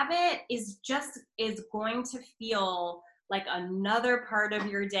habit, is going to feel like another part of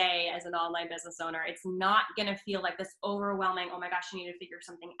your day as an online business owner. It's not going to feel like this overwhelming, oh my gosh, you need to figure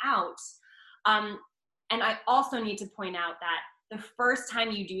something out. And I also need to point out that the first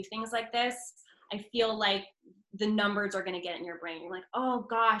time you do things like this, I feel like the numbers are going to get in your brain. You're like, oh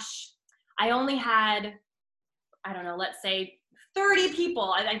gosh, I only had, I don't know, let's say 30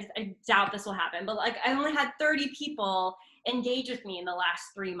 people. I doubt this will happen, but like I only had 30 people engage with me in the last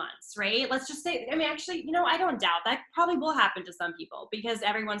 3 months, right? Let's just say, I mean, actually, I don't doubt that probably will happen to some people because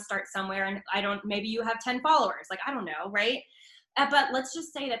everyone starts somewhere, and maybe you have 10 followers. Like, I don't know, right? But let's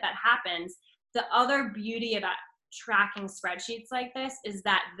just say that happens. The other beauty about tracking spreadsheets like this is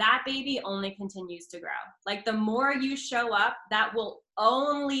that baby only continues to grow. Like the more you show up, that will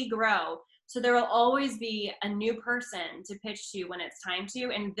only grow. So there will always be a new person to pitch to when it's time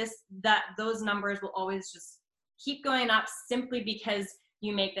to, and those numbers will always just keep going up simply because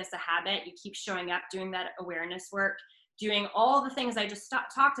you make this a habit. You keep showing up, doing that awareness work, doing all the things I just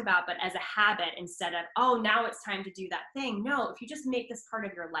talked about, but as a habit instead of, oh, now it's time to do that thing. No, if you just make this part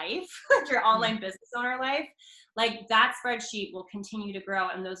of your life, your online business owner life, like that spreadsheet will continue to grow,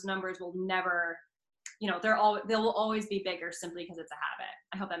 and those numbers will never, they will always be bigger simply because it's a habit.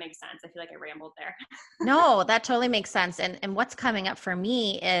 I hope that makes sense. I feel like I rambled there. No, that totally makes sense. And what's coming up for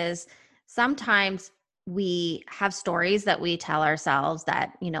me is sometimes we have stories that we tell ourselves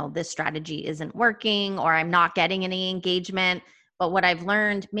that, this strategy isn't working, or I'm not getting any engagement. But what I've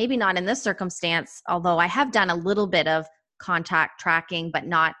learned, maybe not in this circumstance, although I have done a little bit of contact tracking, but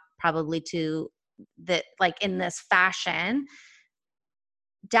not probably to like in this fashion,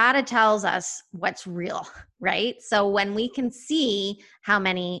 data tells us what's real, right? So when we can see how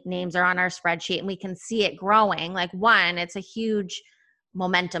many names are on our spreadsheet and we can see it growing, like one, it's a huge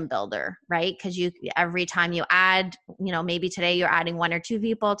momentum builder, right? Because every time you add, maybe today you're adding 1 or 2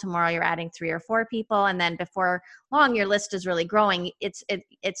 people, tomorrow you're adding 3 or 4 people, and then before long your list is really growing.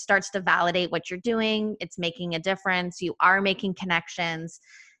 It starts to validate what you're doing. It's making a difference. You are making connections,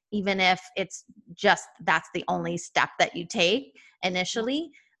 even if it's just that's the only step that you take initially.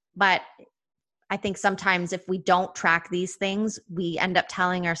 But I think sometimes if we don't track these things, we end up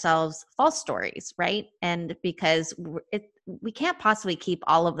telling ourselves false stories, right? And because we can't possibly keep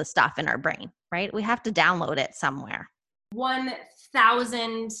all of the stuff in our brain, right? We have to download it somewhere.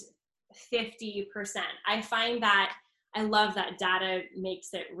 1050%. I find that I love that data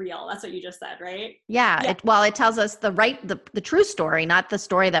makes it real. That's what you just said, right? Yeah. Yeah. It tells us the true story, not the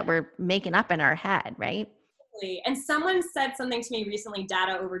story that we're making up in our head, right? And someone said something to me recently,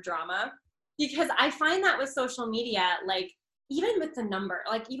 data over drama, because I find that with social media, like even with the number,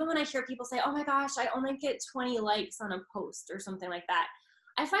 like even when I hear people say, oh my gosh, I only get 20 likes on a post or something like that,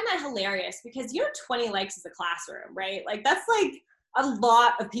 I find that hilarious because 20 likes is a classroom, right? Like that's like a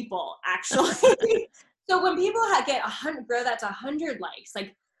lot of people actually. So when people get 100, grow that to 100 likes,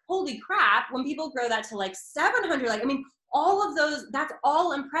 like holy crap, when people grow that to like 700, like, I mean, all of those, that's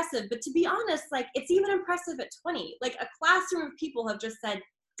all impressive. But to be honest, like it's even impressive at 20. Like a classroom of people have just said,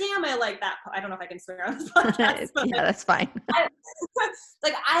 damn, I like that. I don't know if I can swear on this podcast. But Yeah, that's fine.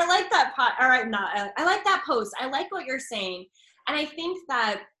 like, I like that all right, not, I like that post. I like what you're saying. And I think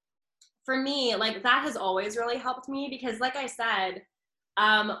that for me, like that has always really helped me because like I said,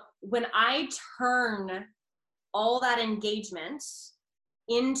 when I turn all that engagement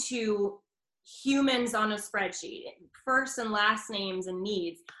into humans on a spreadsheet, first and last names and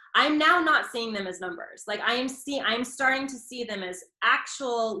needs, I'm now not seeing them as numbers. Like I'm starting to see them as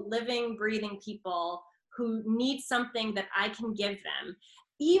actual living, breathing people who need something that I can give them.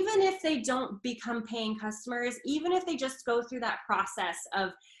 Even if they don't become paying customers, even if they just go through that process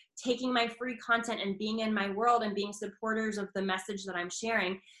of taking my free content and being in my world and being supporters of the message that I'm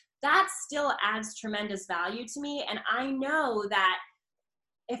sharing, that still adds tremendous value to me. And I know that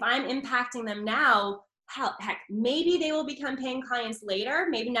if I'm impacting them now, heck, maybe they will become paying clients later.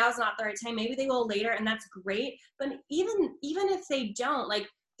 Maybe now's not the right time. Maybe they will later, and that's great. But even if they don't, like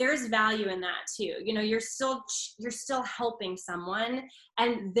there's value in that too. You're still helping someone,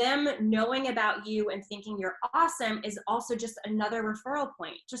 and them knowing about you and thinking you're awesome is also just another referral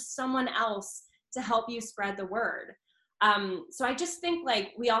point, just someone else to help you spread the word. So I just think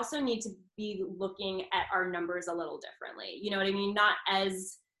like we also need to be looking at our numbers a little differently. You know what I mean? Not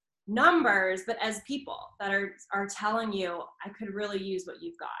as numbers, but as people that are telling you, I could really use what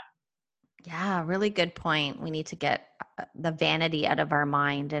you've got. Yeah, really good point. We need to get the vanity out of our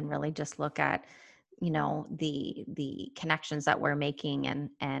mind and really just look at, the connections that we're making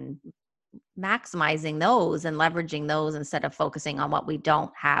and maximizing those and leveraging those instead of focusing on what we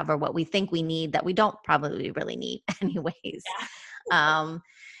don't have or what we think we need that we don't probably really need anyways. Yeah.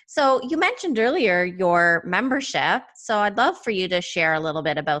 So you mentioned earlier your membership. So I'd love for you to share a little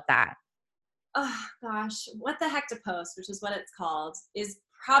bit about that. Oh gosh, What the Heck to Post, which is what it's called, is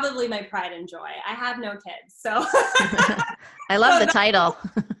probably my pride and joy. I have no kids, so I love the title.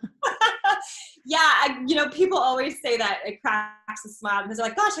 Yeah, people always say that. It cracks a smile because they're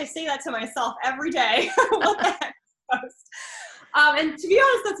like, gosh, I say that to myself every day. What the heck post? And to be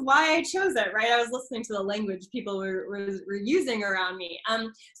honest, that's why I chose it, right? I was listening to the language people were using around me.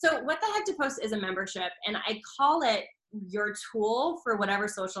 So What the Heck to Post is a membership, and I call it your tool for whatever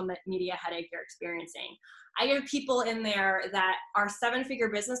social media headache you're experiencing. I get people in there that are 7-figure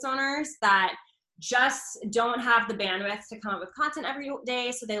business owners that just don't have the bandwidth to come up with content every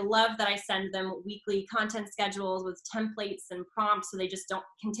day. So they love that I send them weekly content schedules with templates and prompts. So they just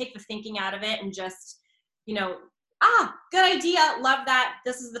can take the thinking out of it and just, good idea. Love that.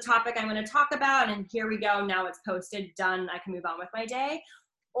 This is the topic I'm going to talk about. And here we go. Now it's posted, done. I can move on with my day.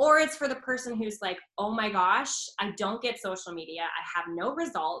 Or it's for the person who's like, oh my gosh, I don't get social media. I have no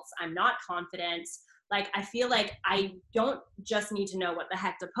results. I'm not confident. Like, I feel like I don't just need to know what the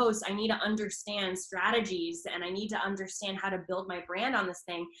heck to post. I need to understand strategies, and I need to understand how to build my brand on this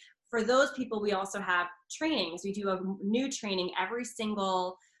thing. For those people, we also have trainings. We do a new training every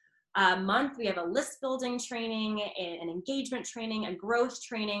single month. We have a list building training, an engagement training, a growth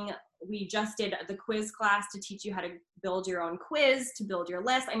training. We just did the quiz class to teach you how to build your own quiz, to build your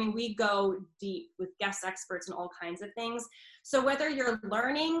list. I mean, we go deep with guest experts and all kinds of things. So whether you're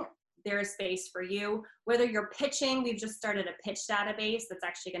learning, there's space for you. Whether you're pitching, we've just started a pitch database that's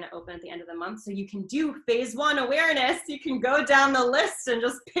actually going to open at the end of the month. So you can do phase 1 awareness. You can go down the list and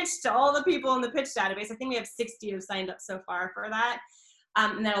just pitch to all the people in the pitch database. I think we have 60 who signed up so far for that.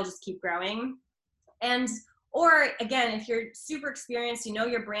 And that'll just keep growing. Or again, if you're super experienced, you know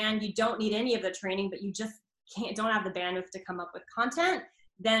your brand, you don't need any of the training, but you just don't have the bandwidth to come up with content,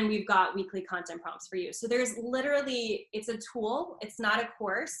 then we've got weekly content prompts for you. So there's literally, it's a tool. It's not a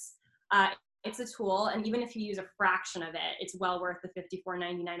course. It's a tool. And even if you use a fraction of it, it's well worth the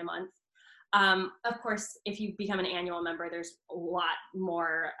 $54.99 a month. Of course, if you become an annual member, there's a lot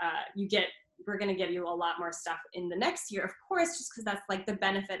more. You get we're going to give you a lot more stuff in the next year, of course, just because that's like the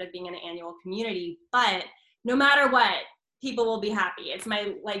benefit of being an annual community. But no matter what, people will be happy. It's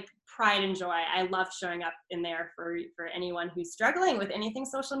my like pride and joy. I love showing up in there for anyone who's struggling with anything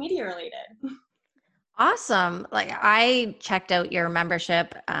social media related. Awesome. Like I checked out your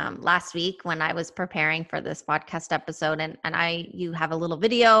membership last week when I was preparing for this podcast episode, and you have a little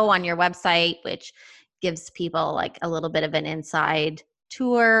video on your website which gives people like a little bit of an inside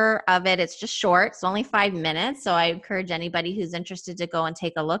tour of it. It's just short. It's only 5 minutes. So I encourage anybody who's interested to go and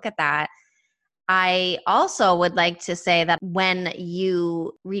take a look at that. I also would like to say that when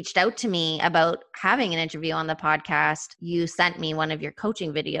you reached out to me about having an interview on the podcast, you sent me one of your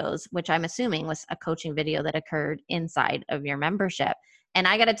coaching videos, which I'm assuming was a coaching video that occurred inside of your membership. And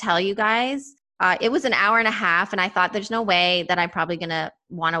I got to tell you guys, it was an hour and a half, and I thought there's no way that I'm probably going to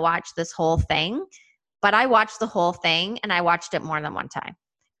want to watch this whole thing. But I watched the whole thing, and I watched it more than one time.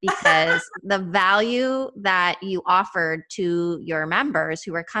 Because the value that you offered to your members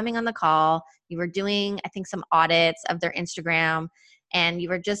who were coming on the call, you were doing, I think, some audits of their Instagram, and you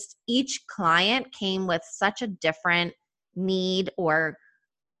were just, each client came with such a different need or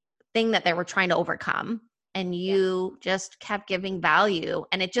thing that they were trying to overcome. And you just kept giving value.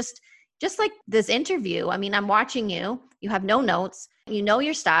 And it just like this interview, I mean, I'm watching you, you have no notes, you know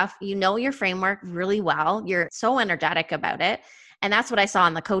your stuff, you know your framework really well. You're so energetic about it. And that's what I saw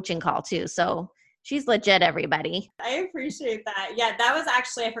on the coaching call too. So she's legit, everybody. I appreciate that. Yeah, that was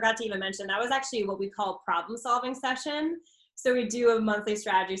actually, I forgot to even mention, that was actually what we call problem solving session. So we do a monthly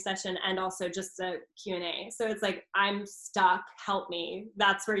strategy session and also just a Q&A. So it's like, I'm stuck, help me.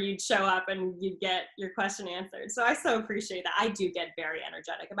 That's where you'd show up and you'd get your question answered. So I so appreciate that. I do get very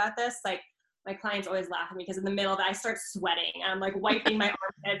energetic about this. Like my clients always laugh at me because in the middle of it, I start sweating and I'm like wiping my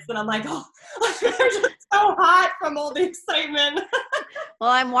armpits and I'm like, oh, they're just so hot from all the excitement.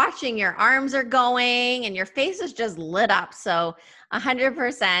 Well, I'm watching your arms are going and your face is just lit up. So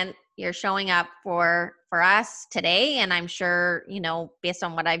 100% you're showing up for us today. And I'm sure, you know, based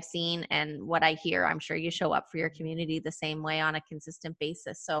on what I've seen and what I hear, I'm sure you show up for your community the same way on a consistent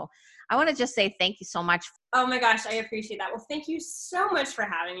basis. So I want to just say thank you so much. Oh my gosh, I appreciate that. Well, thank you so much for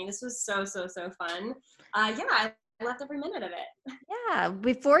having me. This was so fun. Yeah, I loved every minute of it. Yeah.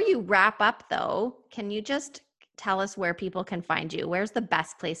 Before you wrap up though, can you just tell us where people can find you? Where's the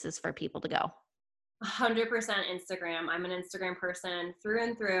best places for people to go? 100% Instagram. I'm an Instagram person through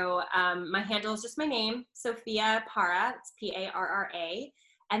and through. My handle is just my name, Sophia Parra. It's Parra.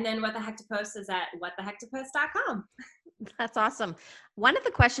 And then What the Heck to Post is at whatthehecktopost.com. That's awesome. One of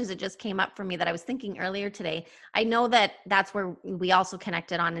the questions that just came up for me that I was thinking earlier today, I know that that's where we also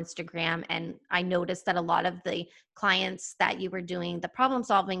connected on Instagram. And I noticed that a lot of the clients that you were doing the problem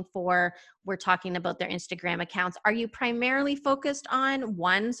solving for were talking about their Instagram accounts. Are you primarily focused on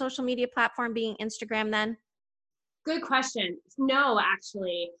one social media platform, being Instagram then? Good question. No,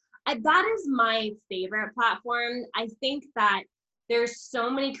 actually. That is my favorite platform. I think that there's so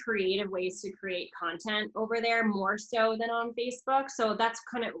many creative ways to create content over there, more so than on Facebook. So that's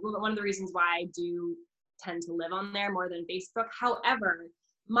kind of one of the reasons why I do tend to live on there more than Facebook. However,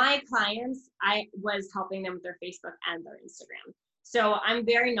 my clients, I was helping them with their Facebook and their Instagram. So I'm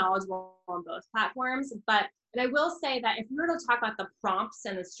very knowledgeable on both platforms. But I will say that if we were to talk about the prompts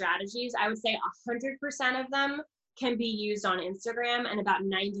and the strategies, I would say 100% of them can be used on Instagram and about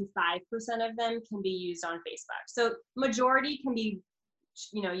 95% of them can be used on Facebook. So majority can be,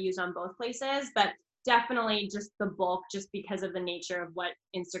 you know, used on both places, but definitely just the bulk, just because of the nature of what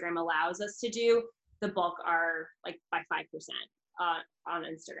Instagram allows us to do, the bulk are like by 5% on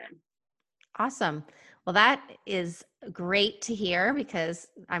Instagram. Awesome. Well, that is great to hear because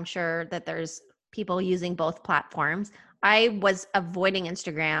I'm sure that there's people using both platforms. I was avoiding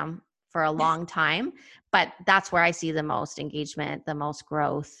Instagram for a long time, but that's where I see the most engagement, the most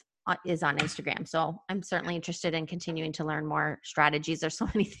growth is on Instagram. So I'm certainly interested in continuing to learn more strategies. There's so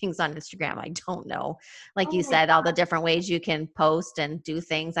many things on Instagram I don't know. Like you said, all the different ways you can post and do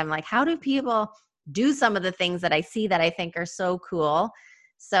things. I'm like, how do people do some of the things that I see that I think are so cool?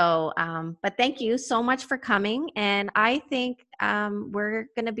 So, but thank you so much for coming. And I think we're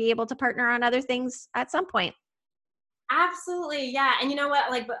going to be able to partner on other things at some point. Absolutely. Yeah. And you know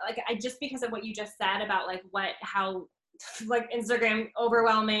what, like I, just because of what you just said about like how like Instagram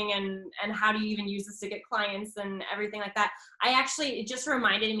overwhelming and how do you even use this to get clients and everything like that. It just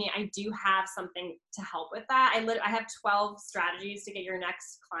reminded me, I do have something to help with that. I have 12 strategies to get your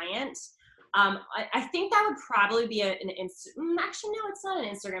next client. I think that would probably be actually, no, it's not an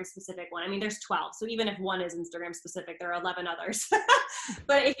Instagram specific one. I mean, there's 12. So even if one is Instagram specific, there are 11 others.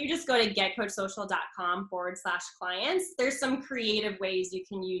 But if you just go to getcoachsocial.com/clients, there's some creative ways you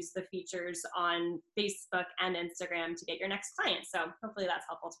can use the features on Facebook and Instagram to get your next client. So hopefully that's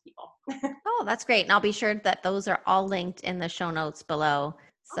helpful to people. Oh, that's great. And I'll be sure that those are all linked in the show notes below.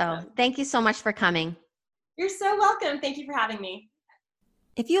 So Awesome. Thank you so much for coming. You're so welcome. Thank you for having me.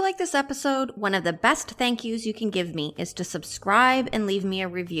 If you like this episode, one of the best thank yous you can give me is to subscribe and leave me a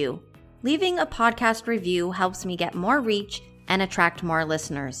review. Leaving a podcast review helps me get more reach and attract more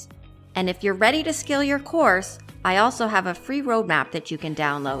listeners. And if you're ready to scale your course, I also have a free roadmap that you can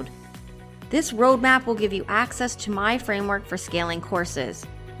download. This roadmap will give you access to my framework for scaling courses,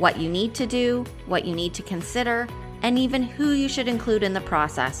 what you need to do, what you need to consider, and even who you should include in the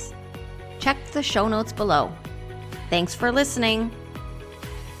process. Check the show notes below. Thanks for listening.